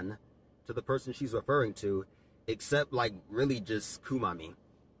san to the person she's referring to, except like really just Kumami.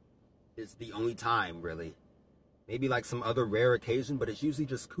 It's the only time, really. Maybe like some other rare occasion, but it's usually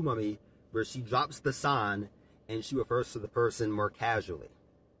just Kumami where she drops the san and she refers to the person more casually.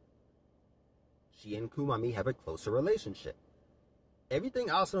 She and Kumami have a closer relationship.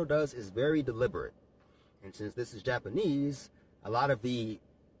 Everything Asano does is very deliberate. And since this is Japanese, a lot of the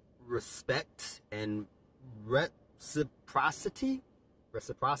respect and reciprocity,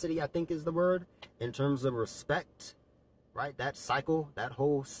 I think is the word, in terms of respect, right? That cycle, that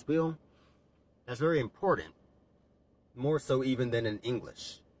whole spiel, that's very important. More so even than in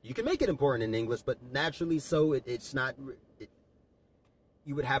English. You can make it important in English, but naturally so, it's not,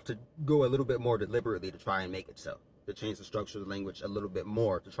 you would have to go a little bit more deliberately to try and make it so. To change the structure of the language a little bit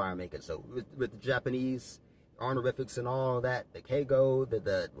more to try and make it so. With the Japanese honorifics and all that, the keigo,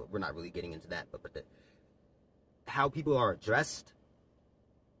 we're not really getting into that, but how people are addressed,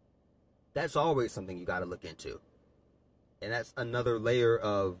 that's always something you got to look into. And that's another layer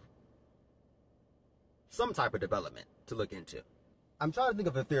of some type of development to look into. I'm trying to think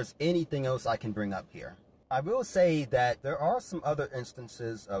of if there's anything else I can bring up here. I will say that there are some other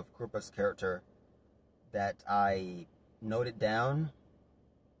instances of Kuroba's character that I noted down.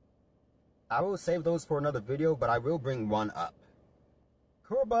 I will save those for another video, but I will bring one up.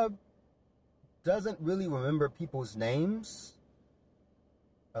 Kuroba doesn't really remember people's names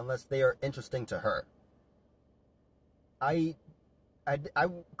unless they are interesting to her. I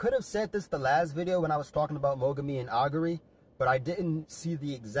could have said this the last video when I was talking about Mogami and Aguri, but I didn't see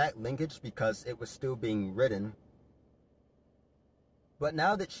the exact linkage because it was still being written. But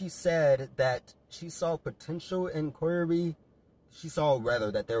now that she said that she saw potential in Koyuri, she saw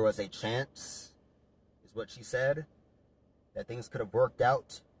rather that there was a chance, is what she said, that things could have worked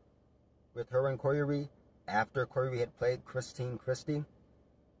out with her and Koyuri after Koyuri had played Christine Christie.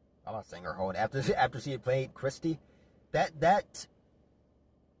 I'm not saying her whole name. After she had played Christie, that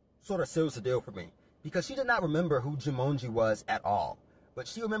sort of seals the deal for me. Because she did not remember who Jumonji was at all. But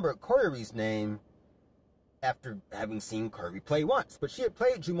she remembered Koyuri's name after having seen Koyuri play once. But she had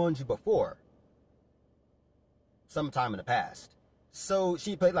played Jumonji before, sometime in the past. So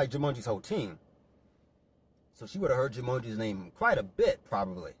she played like Jumonji's whole team. So she would have heard Jumonji's name quite a bit,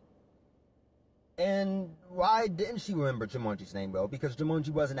 probably. And why didn't she remember Jumonji's name, well? Because Jumonji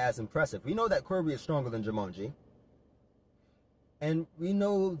wasn't as impressive. We know that Koyuri is stronger than Jumonji. And we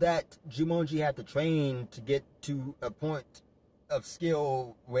know that Jumonji had to train to get to a point of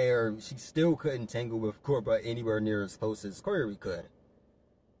skill where she still couldn't tangle with Kuroba anywhere near as close as Koyuri could.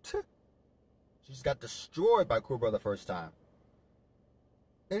 She just got destroyed by Kuroba the first time.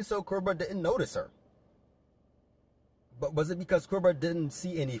 And so Kuroba didn't notice her. But was it because Kuroba didn't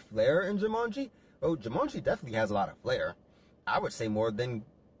see any flair in Jumonji? Oh, Jumonji definitely has a lot of flair. I would say more than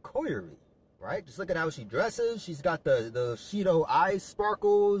Koyuri, right? Just look at how she dresses. She's got the Shido eye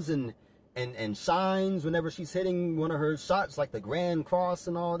sparkles and shines whenever she's hitting one of her shots, like the Grand Cross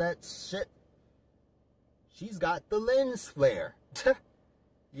and all that shit. She's got the lens flare.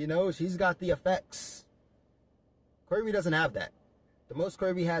 You know, she's got the effects. Koyuri doesn't have that. The most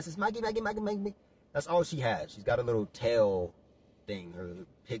Koyuri has is Maggie. That's all she has. She's got a little tail thing, her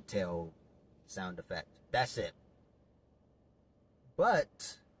pigtail sound effect. That's it.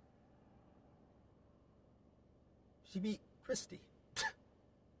 But she beat Christie.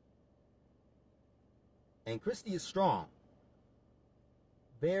 And Christie is strong.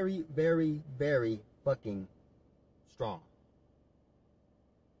 Very, very, very fucking strong.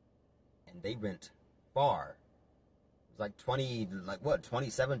 And they went far. It was like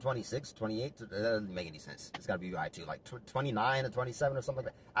 27, 26, 28? That doesn't make any sense. It's got to be right too. Like 29 or 27 or something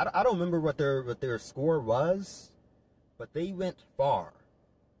like that. I don't remember what their score was, but they went far.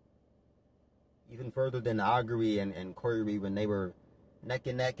 Even further than Aguri and Koyuri when they were neck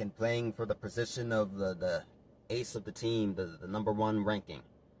and neck and playing for the position of the ace of the team, the number one ranking.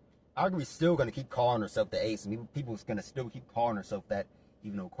 Aguri's still going to keep calling herself the ace, and people's going to still keep calling herself that,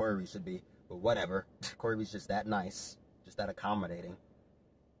 even though Koyuri should be. But whatever. Koyuri's just that nice. Just that accommodating.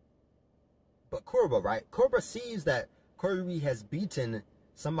 But Kuroba, right? Kuroba sees that Koyuri has beaten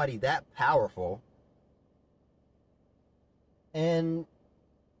somebody that powerful. And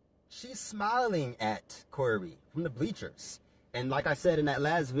she's smiling at Koyuri from the bleachers. And like I said in that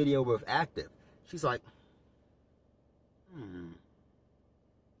last video with Active, she's like,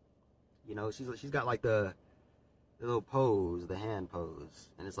 You know, she's got like the little pose, the hand pose.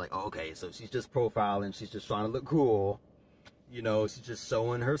 And it's like, oh, okay, so she's just profiling. She's just trying to look cool. You know, she's just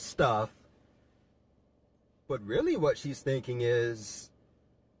showing her stuff. But really what she's thinking is,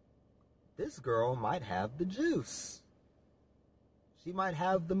 this girl might have the juice. She might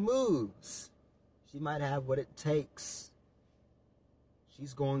have the moves. She might have what it takes.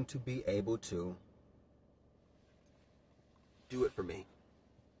 She's going to be able to do it for me.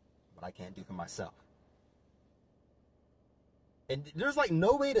 But I can't do for myself. And there's like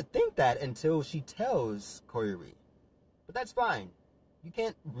no way to think that until she tells Koyuri. But that's fine. You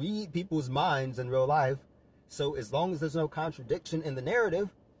can't read people's minds in real life. So as long as there's no contradiction in the narrative,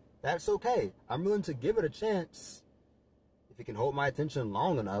 That's okay. I'm willing to give it a chance if it can hold my attention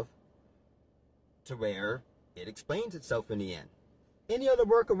long enough to where it explains itself in the end. Any other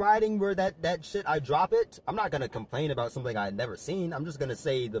work of writing where that shit, I drop it, I'm not going to complain about something I had never seen. I'm just going to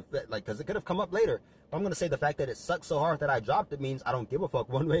say, because it could have come up later. But I'm going to say the fact that it sucks so hard that I dropped it means I don't give a fuck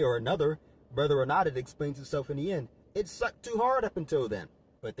one way or another, whether or not it explains itself in the end. It sucked too hard up until then.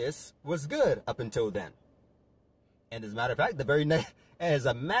 But this was good up until then. And as a matter of fact,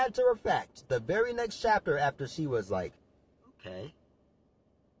 the very next chapter after she was like, okay,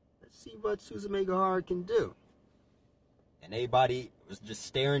 let's see what Suzume Gahara can do. And everybody was just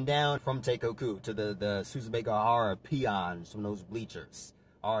staring down from Teikoku to the Suzume Gahara peons from those bleachers.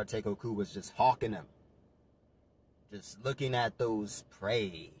 Our Teikoku was just hawking them. Just looking at those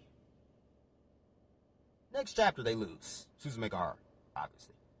prey. Next chapter they lose. Suzume Gahara,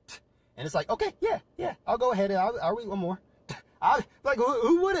 obviously. And it's like, okay, yeah, I'll go ahead and I'll read one more.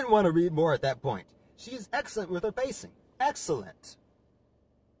 Who wouldn't want to read more at that point? She's excellent with her pacing. Excellent.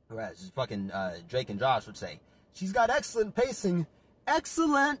 Whereas fucking Drake and Josh would say, she's got excellent pacing.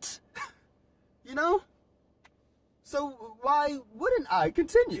 Excellent! You know? So why wouldn't I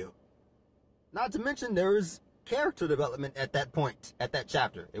continue? Not to mention there was character development at that point, at that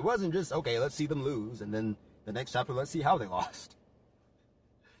chapter. It wasn't just, okay, let's see them lose, and then the next chapter, let's see how they lost.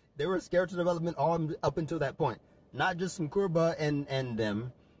 There was character development all up until that point. Not just from Kuroba and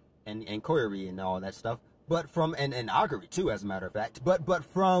them, and Koyori and all that stuff, but from, and Aguri too, as a matter of fact, but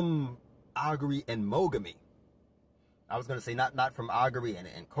from Aguri and Mogami. I was going to say not from Aguri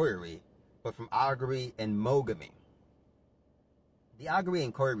and Koyori, but from Aguri and Mogami. The Aguri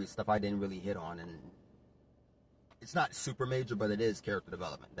and Koyori stuff I didn't really hit on, and it's not super major, but it is character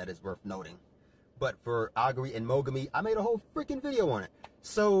development. That is worth noting. But for Aguri and Mogami, I made a whole freaking video on it.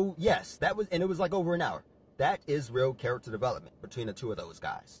 So, yes, that was, and it was like over an hour. That is real character development between the two of those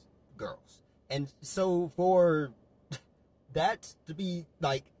girls. And so for that to be,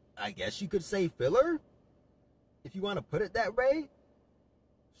 like, I guess you could say filler, if you want to put it that way,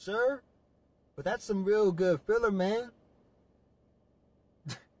 sure. But that's some real good filler, man.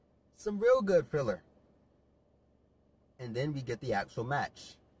 Some real good filler. And then we get the actual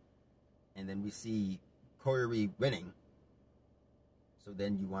match. And then we see Koyori winning. So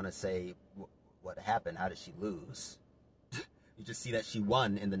then you want to say, what happened? How did she lose? You just see that she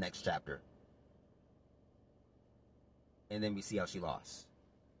won in the next chapter. And then we see how she lost.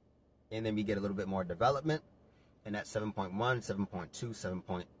 And then we get a little bit more development. And that's 7.1, 7.2,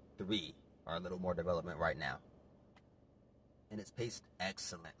 7.3 are a little more development right now. And it's paced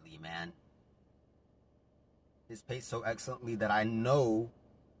excellently, man. It's paced so excellently that I know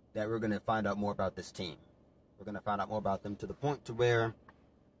that we're going to find out more about this team. We're going to find out more about them to the point to where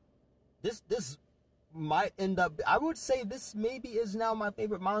this might end up, I would say this maybe is now my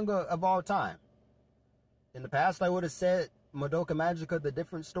favorite manga of all time. In the past, I would have said Madoka Magica, the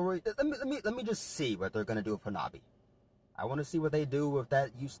different story. Let me just see what they're going to do with Hanabi. I want to see what they do with that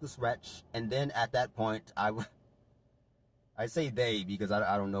useless wretch. And then at that point, I say they because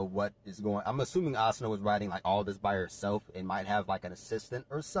I don't know what is going. I'm assuming Asuna was writing like all this by herself and might have like an assistant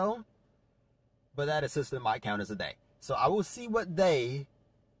or so. But that assistant might count as a they. So I will see what they,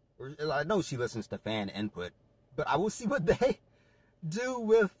 I know she listens to fan input, but I will see what they do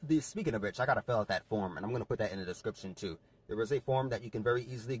with the, speaking of which, I gotta fill out that form, and I'm gonna put that in the description too. There is a form that you can very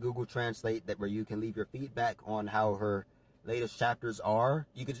easily Google Translate that where you can leave your feedback on how her latest chapters are.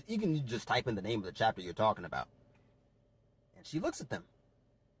 You can just type in the name of the chapter you're talking about. And she looks at them.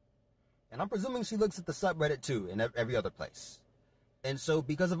 And I'm presuming she looks at the subreddit too, and every other place. And so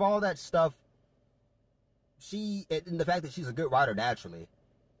because of all that stuff, and the fact that she's a good writer naturally,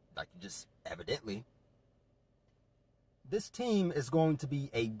 like just evidently, this team is going to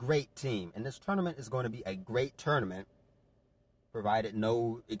be a great team. And this tournament is going to be a great tournament, provided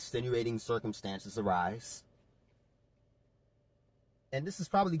no extenuating circumstances arise. And this is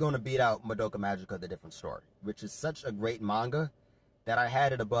probably going to beat out Madoka Magica, The Different Story, which is such a great manga that I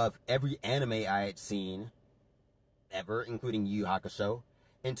had it above every anime I had seen ever, including Yu Yu Hakusho,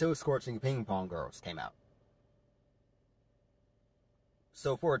 until Scorching Ping Pong Girls came out.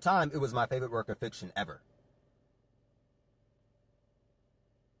 So for a time, it was my favorite work of fiction ever.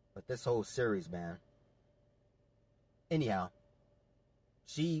 But this whole series, man. Anyhow,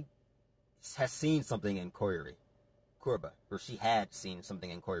 she has seen something in Kuroba, or she had seen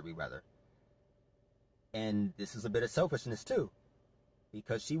something in Koyori, rather. And this is a bit of selfishness, too.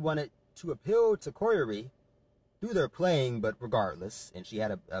 Because she wanted to appeal to Koyori through their playing, but regardless. And she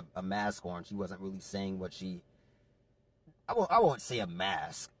had a mask on. She wasn't really saying what she... I won't say a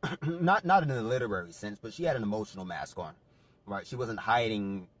mask. not in the literary sense, but she had an emotional mask on. Right? She wasn't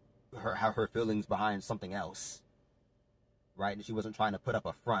hiding her feelings behind something else, right? And she wasn't trying to put up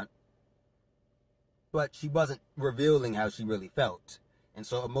a front, but she wasn't revealing how she really felt. And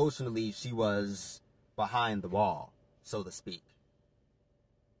so emotionally, she was behind the wall, so to speak.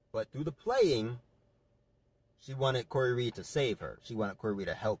 But through the playing, she wanted Koiri to save her. She wanted Koiri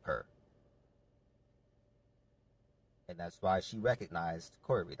to help her. And that's why she recognized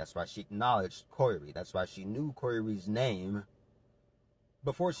Koiri. That's why she acknowledged Koiri. That's why she knew Koiri's name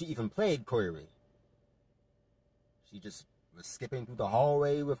before she even played Koiri. She just was skipping through the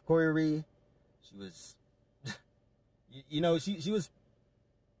hallway with Koiri. She was, she was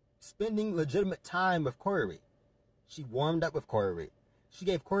spending legitimate time with Koiri. She warmed up with Koiri. She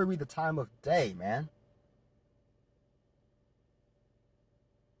gave Koiri the time of day, man.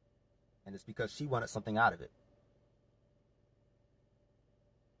 And it's because she wanted something out of it.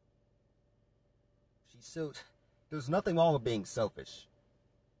 There's nothing wrong with being selfish.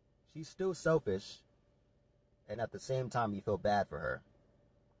 She's still selfish, and at the same time you feel bad for her.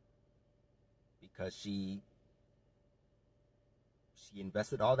 Because she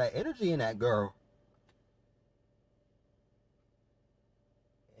invested all that energy in that girl.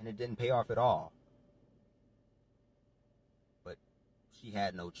 And it didn't pay off at all. But she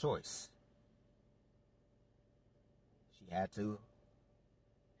had no choice. She had to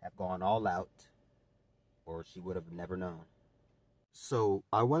have gone all out, or she would have never known. So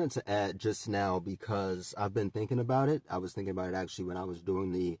I wanted to add just now, because I've been thinking about it. I was thinking about it actually when I was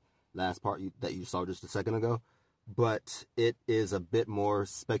doing the last part that you saw just a second ago. But it is a bit more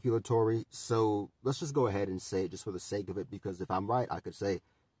speculatory. So let's just go ahead and say it just for the sake of it. Because if I'm right, I could say,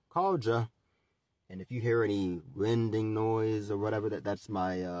 called ya. And if you hear any rending noise or whatever, that's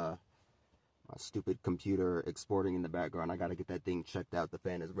my my stupid computer exporting in the background. I got to get that thing checked out. The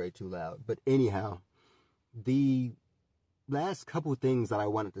fan is way too loud. But anyhow, the last couple things that I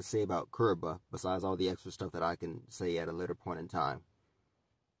wanted to say about Kuroba, besides all the extra stuff that I can say at a later point in time.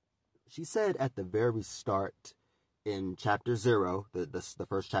 She said at the very start in chapter 0, the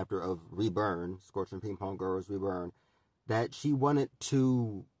first chapter of Reburn, Scorching Ping Pong Girls Reburn, that she wanted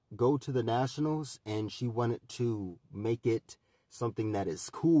to go to the nationals and she wanted to make it something that is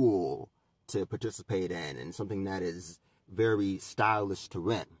cool to participate in and something that is very stylish to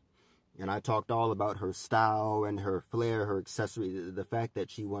win. And I talked all about her style and her flair, her accessory, the fact that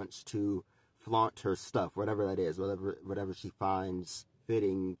she wants to flaunt her stuff, whatever that is, whatever she finds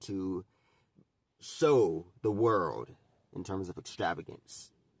fitting to show the world in terms of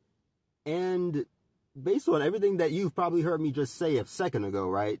extravagance. And based on everything that you've probably heard me just say a second ago,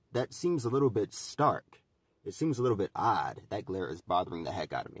 right, that seems a little bit stark. It seems a little bit odd. That glare is bothering the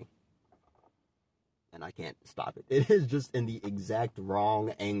heck out of me. And I can't stop it. It is just in the exact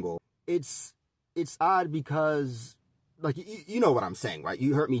wrong angle. It's odd because, like, you know what I'm saying, right?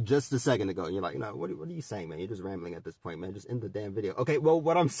 You heard me just a second ago, and you're like, no, what are you saying, man? You're just rambling at this point, man. Just end the damn video. Okay, well,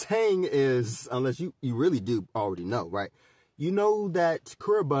 what I'm saying is, unless you really do already know, right? You know that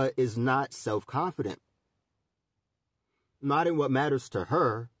Kuroba is not self-confident. Not in what matters to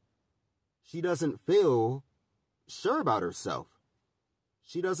her. She doesn't feel sure about herself.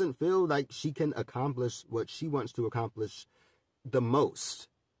 She doesn't feel like she can accomplish what she wants to accomplish the most.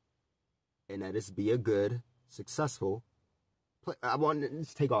 And that is be a good, successful player. I want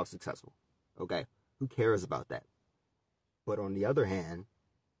to take off successful. Okay? Who cares about that? But on the other hand,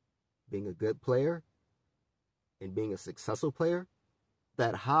 being a good player and being a successful player,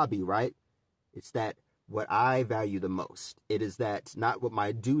 that hobby, right? It's that what I value the most. It is that not what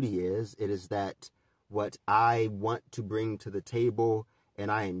my duty is. It is that what I want to bring to the table and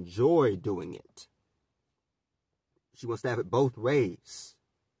I enjoy doing it. She wants to have it both ways,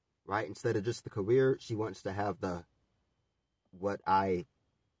 right? Instead of just the career, she wants to have the what I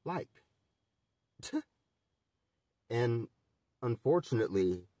like. And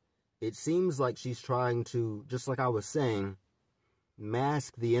unfortunately, it seems like she's trying to, just like I was saying,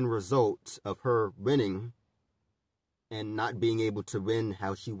 mask the end result of her winning and not being able to win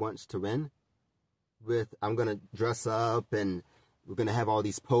how she wants to win with, I'm going to dress up and we're going to have all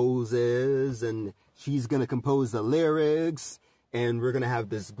these poses and she's going to compose the lyrics and we're going to have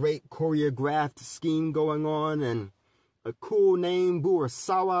this great choreographed scheme going on and a cool name,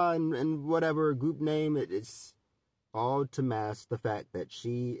 Burasawa and whatever group name. It's all to mask the fact that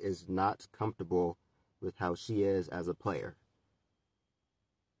she is not comfortable with how she is as a player.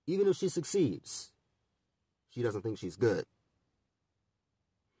 Even if she succeeds, she doesn't think she's good.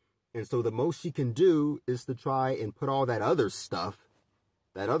 And so the most she can do is to try and put all that other stuff,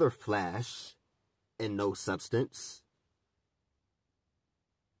 that other flash and no substance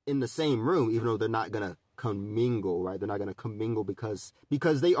in the same room, even though they're not going to commingle, right? They're not going to commingle because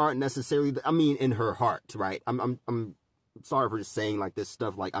they aren't necessarily, I mean, in her heart, right? I'm sorry for just saying like this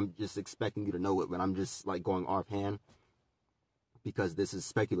stuff, like I'm just expecting you to know it, but I'm just like going offhand because this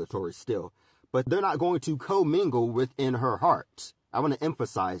is speculatory still. But they're not going to commingle within her heart. I want to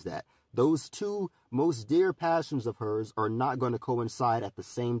emphasize that. Those two most dear passions of hers are not going to coincide at the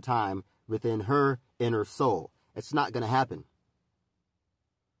same time within her inner soul. It's not going to happen.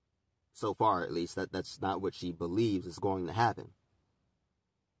 So far, at least, that's not what she believes is going to happen.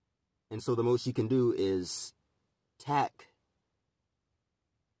 And so the most she can do is tack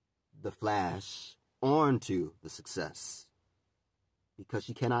the flash onto the success. Because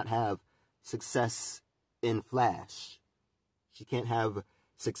she cannot have success in flash. She can't have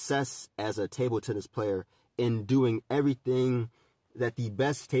success as a table tennis player in doing everything that the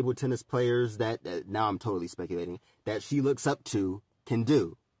best table tennis players that now I'm totally speculating, that she looks up to can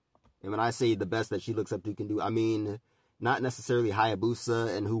do. And when I say the best that she looks up to can do, I mean not necessarily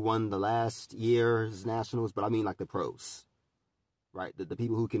Hayabusa and who won the last year's nationals, but I mean like the pros, right? The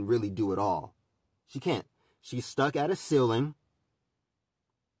people who can really do it all. She can't. She's stuck at a ceiling.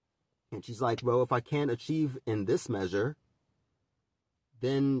 And she's like, well, if I can't achieve in this measure,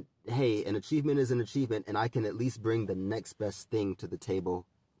 then, hey, an achievement is an achievement, and I can at least bring the next best thing to the table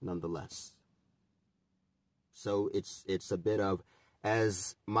nonetheless. So it's a bit of,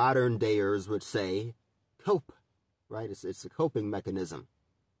 as modern dayers would say, cope, right? It's a coping mechanism.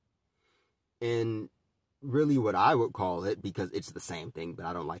 And really what I would call it, because it's the same thing, but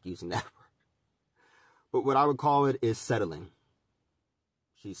I don't like using that word. But what I would call it is settling.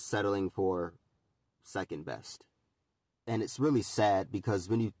 She's settling for second best. And it's really sad because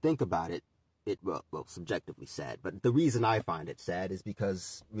when you think about it, well, subjectively sad. But the reason I find it sad is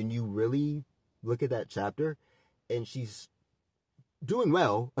because when you really look at that chapter and she's doing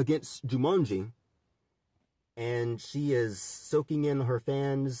well against Jumonji and she is soaking in her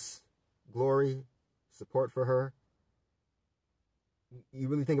fans' glory, support for her, you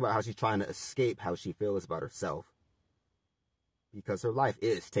really think about how she's trying to escape how she feels about herself. Because her life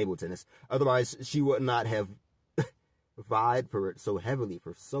is table tennis. Otherwise, she would not have vied for it so heavily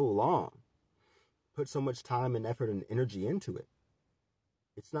for so long. Put so much time and effort and energy into it.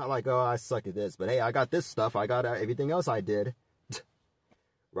 It's not like, oh, I suck at this, but hey, I got this stuff. I got everything else I did.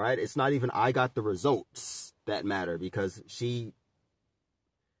 Right? It's not even I got the results that matter because she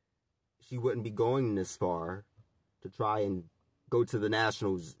wouldn't be going this far to try and go to the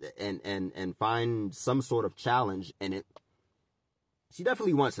nationals and find some sort of challenge in it. She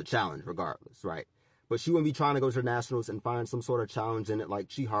definitely wants a challenge regardless, right? But she wouldn't be trying to go to the nationals and find some sort of challenge in it like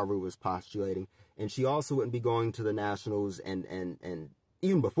Chiharu was postulating. And she also wouldn't be going to the nationals and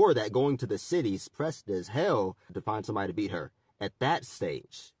even before that, going to the cities pressed as hell to find somebody to beat her. At that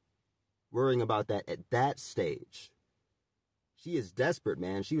stage, worrying about that at that stage. She is desperate,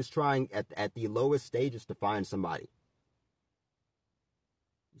 man. She was trying at the lowest stages to find somebody.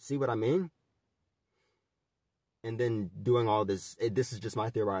 You see what I mean? And then doing all this, this is just my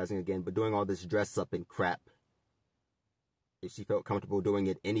theorizing again, but doing all this dress up and crap. If she felt comfortable doing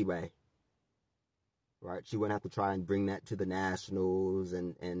it anyway. Right? She wouldn't have to try and bring that to the nationals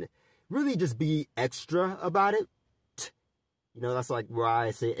and really just be extra about it. You know, that's like where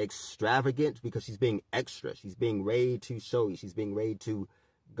I say extravagant because she's being extra. She's being way too showy. She's being way too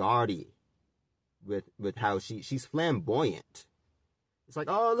gaudy with how she's flamboyant. It's like,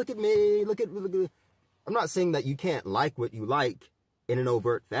 oh, look at me. Look at. I'm not saying that you can't like what you like in an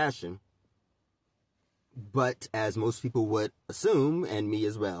overt fashion. But as most people would assume, and me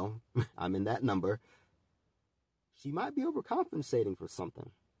as well, I'm in that number, she might be overcompensating for something.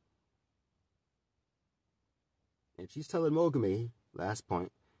 And she's telling Mogami, last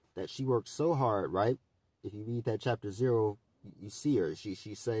point, that she worked so hard, right? If you read that chapter 0, you see her. She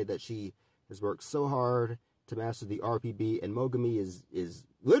say that she has worked so hard to master the RPB, and Mogami is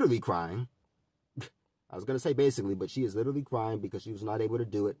literally crying. I was going to say basically, but she is literally crying because she was not able to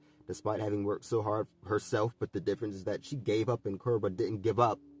do it despite having worked so hard herself. But the difference is that she gave up and Kuroba didn't give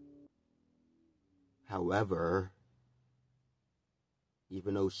up. However,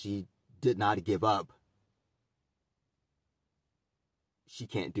 even though she did not give up, she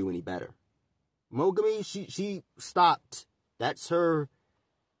can't do any better. Mogami, she stopped. That's her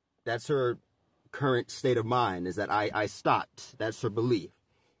current state of mind, is that I stopped. That's her belief.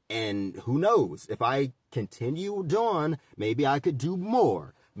 And who knows, if I continued on, maybe I could do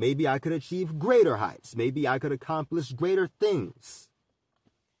more. Maybe I could achieve greater heights. Maybe I could accomplish greater things.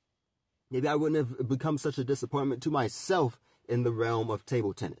 Maybe I wouldn't have become such a disappointment to myself in the realm of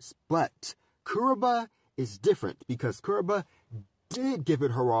table tennis. But Kuroba is different because Kuroba did give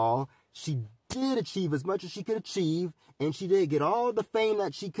it her all. She did achieve as much as she could achieve, and she did get all the fame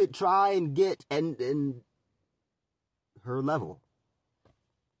that she could try and get, and in her level.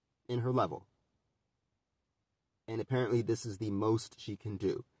 And apparently this is the most she can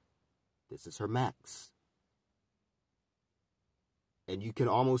do. This is her max. And you can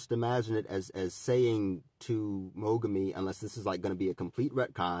almost imagine it as saying to Mogami, unless this is like going to be a complete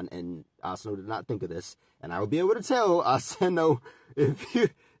retcon, and Asano did not think of this, and I will be able to tell Asano, if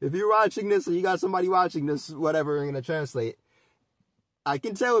you're watching this or you got somebody watching this, whatever, I'm going to translate, I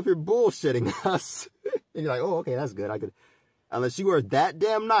can tell if you're bullshitting us. And you're like, oh, okay, that's good. I could, unless you are that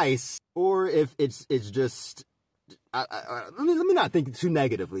damn nice, or if it's just, let me not think too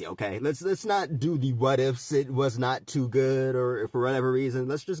negatively, okay? Let's not do the what ifs, it was not too good, or for whatever reason.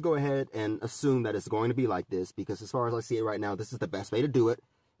 Let's just go ahead and assume that it's going to be like this, because as far as I see it right now, this is the best way to do it.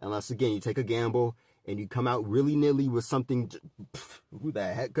 Unless, again, you take a gamble and you come out willy-nilly with something, who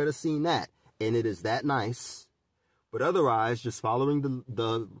the heck could have seen that? And it is that nice. But otherwise, just following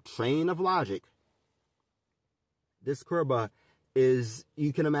the train of logic, this Kuroba is,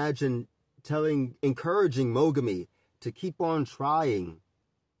 you can imagine, encouraging Mogami to keep on trying,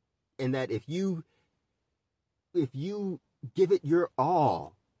 and that if you give it your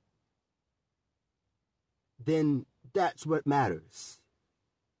all, then that's what matters.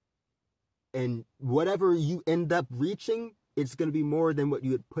 And whatever you end up reaching, it's going to be more than what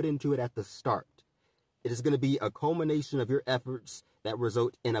you had put into it at the start. It is going to be a culmination of your efforts that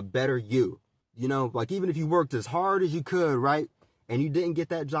result in a better you. You know, like even if you worked as hard as you could, right? And you didn't get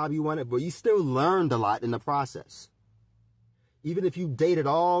that job you wanted, but you still learned a lot in the process. Even if you dated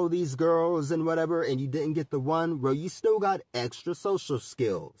all these girls and whatever, and you didn't get the one, bro, you still got extra social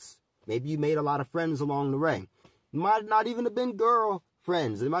skills. Maybe you made a lot of friends along the way. It might not even have been girl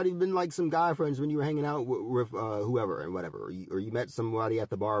friends. It might have been like some guy friends when you were hanging out with whoever and whatever. Or you met somebody at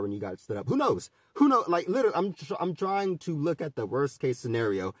the bar when you got stood up. Who knows? Like, literally, I'm trying to look at the worst case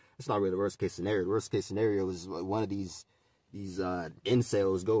scenario. It's not really the worst case scenario. The worst case scenario is one of these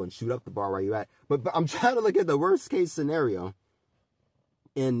incels go and shoot up the bar where you're at. But I'm trying to look at the worst case scenario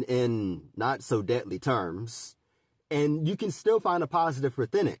in not so deadly terms, and you can still find a positive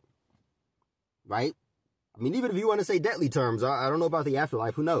within it, right? I mean, even if you want to say deadly terms, I don't know about the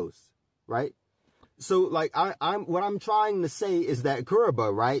afterlife, who knows, right? So, like, what I'm trying to say is that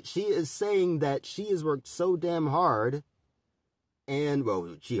Kuroba, right, she is saying that she has worked so damn hard, and, well,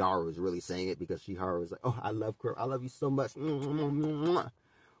 Chiharu is really saying it, because Chiharu is like, oh, I love Kuroba, I love you so much,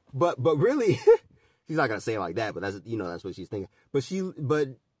 but really, she's not gonna say it like that, but that's, you know, that's what she's thinking. But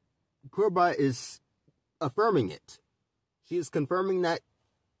Kuroba is affirming it. She is confirming that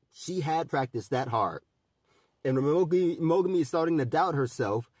she had practiced that hard. And Mogami is starting to doubt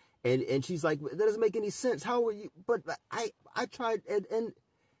herself, and she's like, that doesn't make any sense. How are you? But I tried, and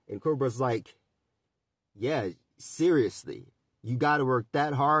Kuroba's like, yeah, seriously, you got to work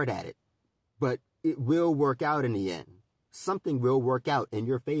that hard at it, but it will work out in the end. Something will work out in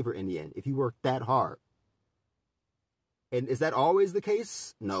your favor in the end if you work that hard. And is that always the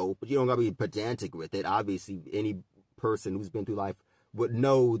case? No, but you don't gotta be pedantic with it. Obviously, any person who's been through life would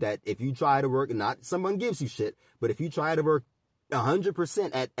know that if you try to work, not someone gives you shit, but if you try to work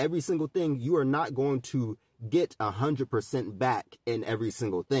 100% at every single thing, you are not going to get 100% back in every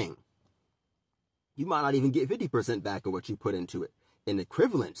single thing. You might not even get 50% back of what you put into it. In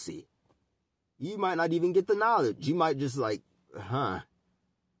equivalency, you might not even get the knowledge. You might just like,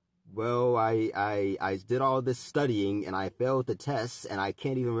 well, I did all this studying and I failed the tests and I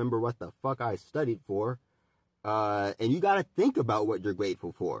can't even remember what the fuck I studied for. And you got to think about what you're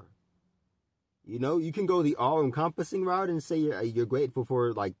grateful for. You know, you can go the all-encompassing route and say you're grateful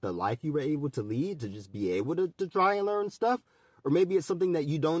for, like, the life you were able to lead, to just be able to try and learn stuff. Or maybe it's something that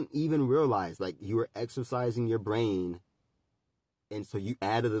you don't even realize, like you were exercising your brain, and so you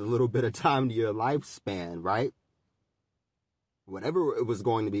added a little bit of time to your lifespan, right? Whatever it was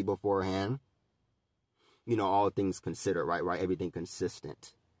going to be beforehand, you know, all things considered, right? Everything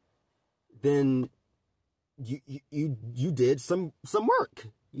consistent. Then you did some work,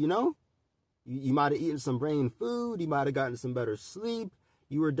 you know? You might have eaten some brain food. You might have gotten some better sleep.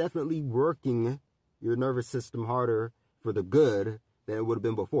 You were definitely working your nervous system harder for the good than it would have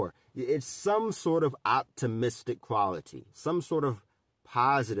been before. It's some sort of optimistic quality, some sort of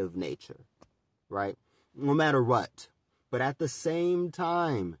positive nature, right? No matter what. But at the same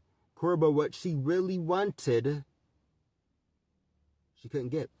time, Kuroba, what she really wanted, she couldn't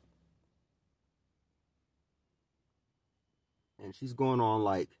get. And she's going on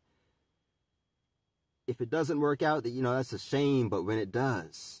like, if it doesn't work out, you know, that's a shame, but when it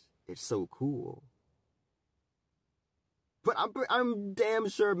does, it's so cool. But I'm damn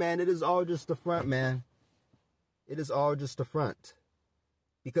sure, man, it is all just the front, man. It is all just the front.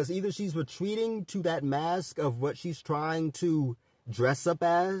 Because either she's retreating to that mask of what she's trying to dress up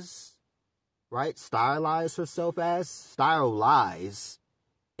as, right? Stylize herself as. Stylize.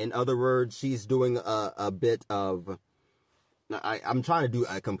 In other words, she's doing a bit of... I'm trying to do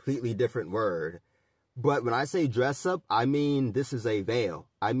a completely different word. But when I say dress up, I mean this is a veil.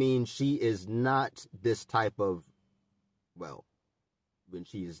 I mean she is not this type of... Well, when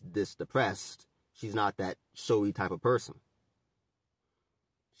she's this depressed, she's not that showy type of person.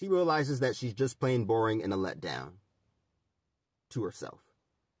 She realizes that she's just plain boring and a letdown to herself,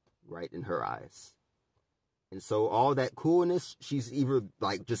 right, in her eyes. And so all that coolness, she's either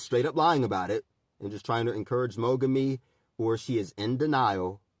like just straight up lying about it and just trying to encourage monogamy, or she is in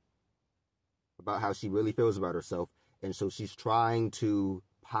denial about how she really feels about herself. And so she's trying to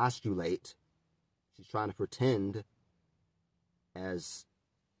postulate, she's trying to pretend as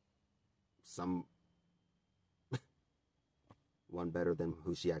some one better than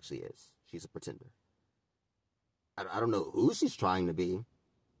who she actually is. She's a pretender. I don't know who she's trying to be,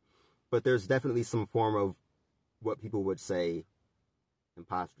 but there's definitely some form of what people would say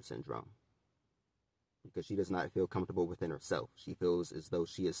imposter syndrome, because she does not feel comfortable within herself. She feels as though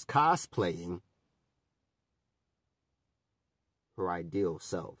she is cosplaying her ideal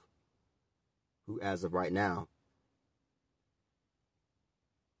self, who as of right now,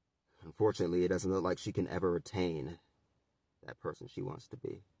 unfortunately, it doesn't look like she can ever attain that person she wants to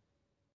be.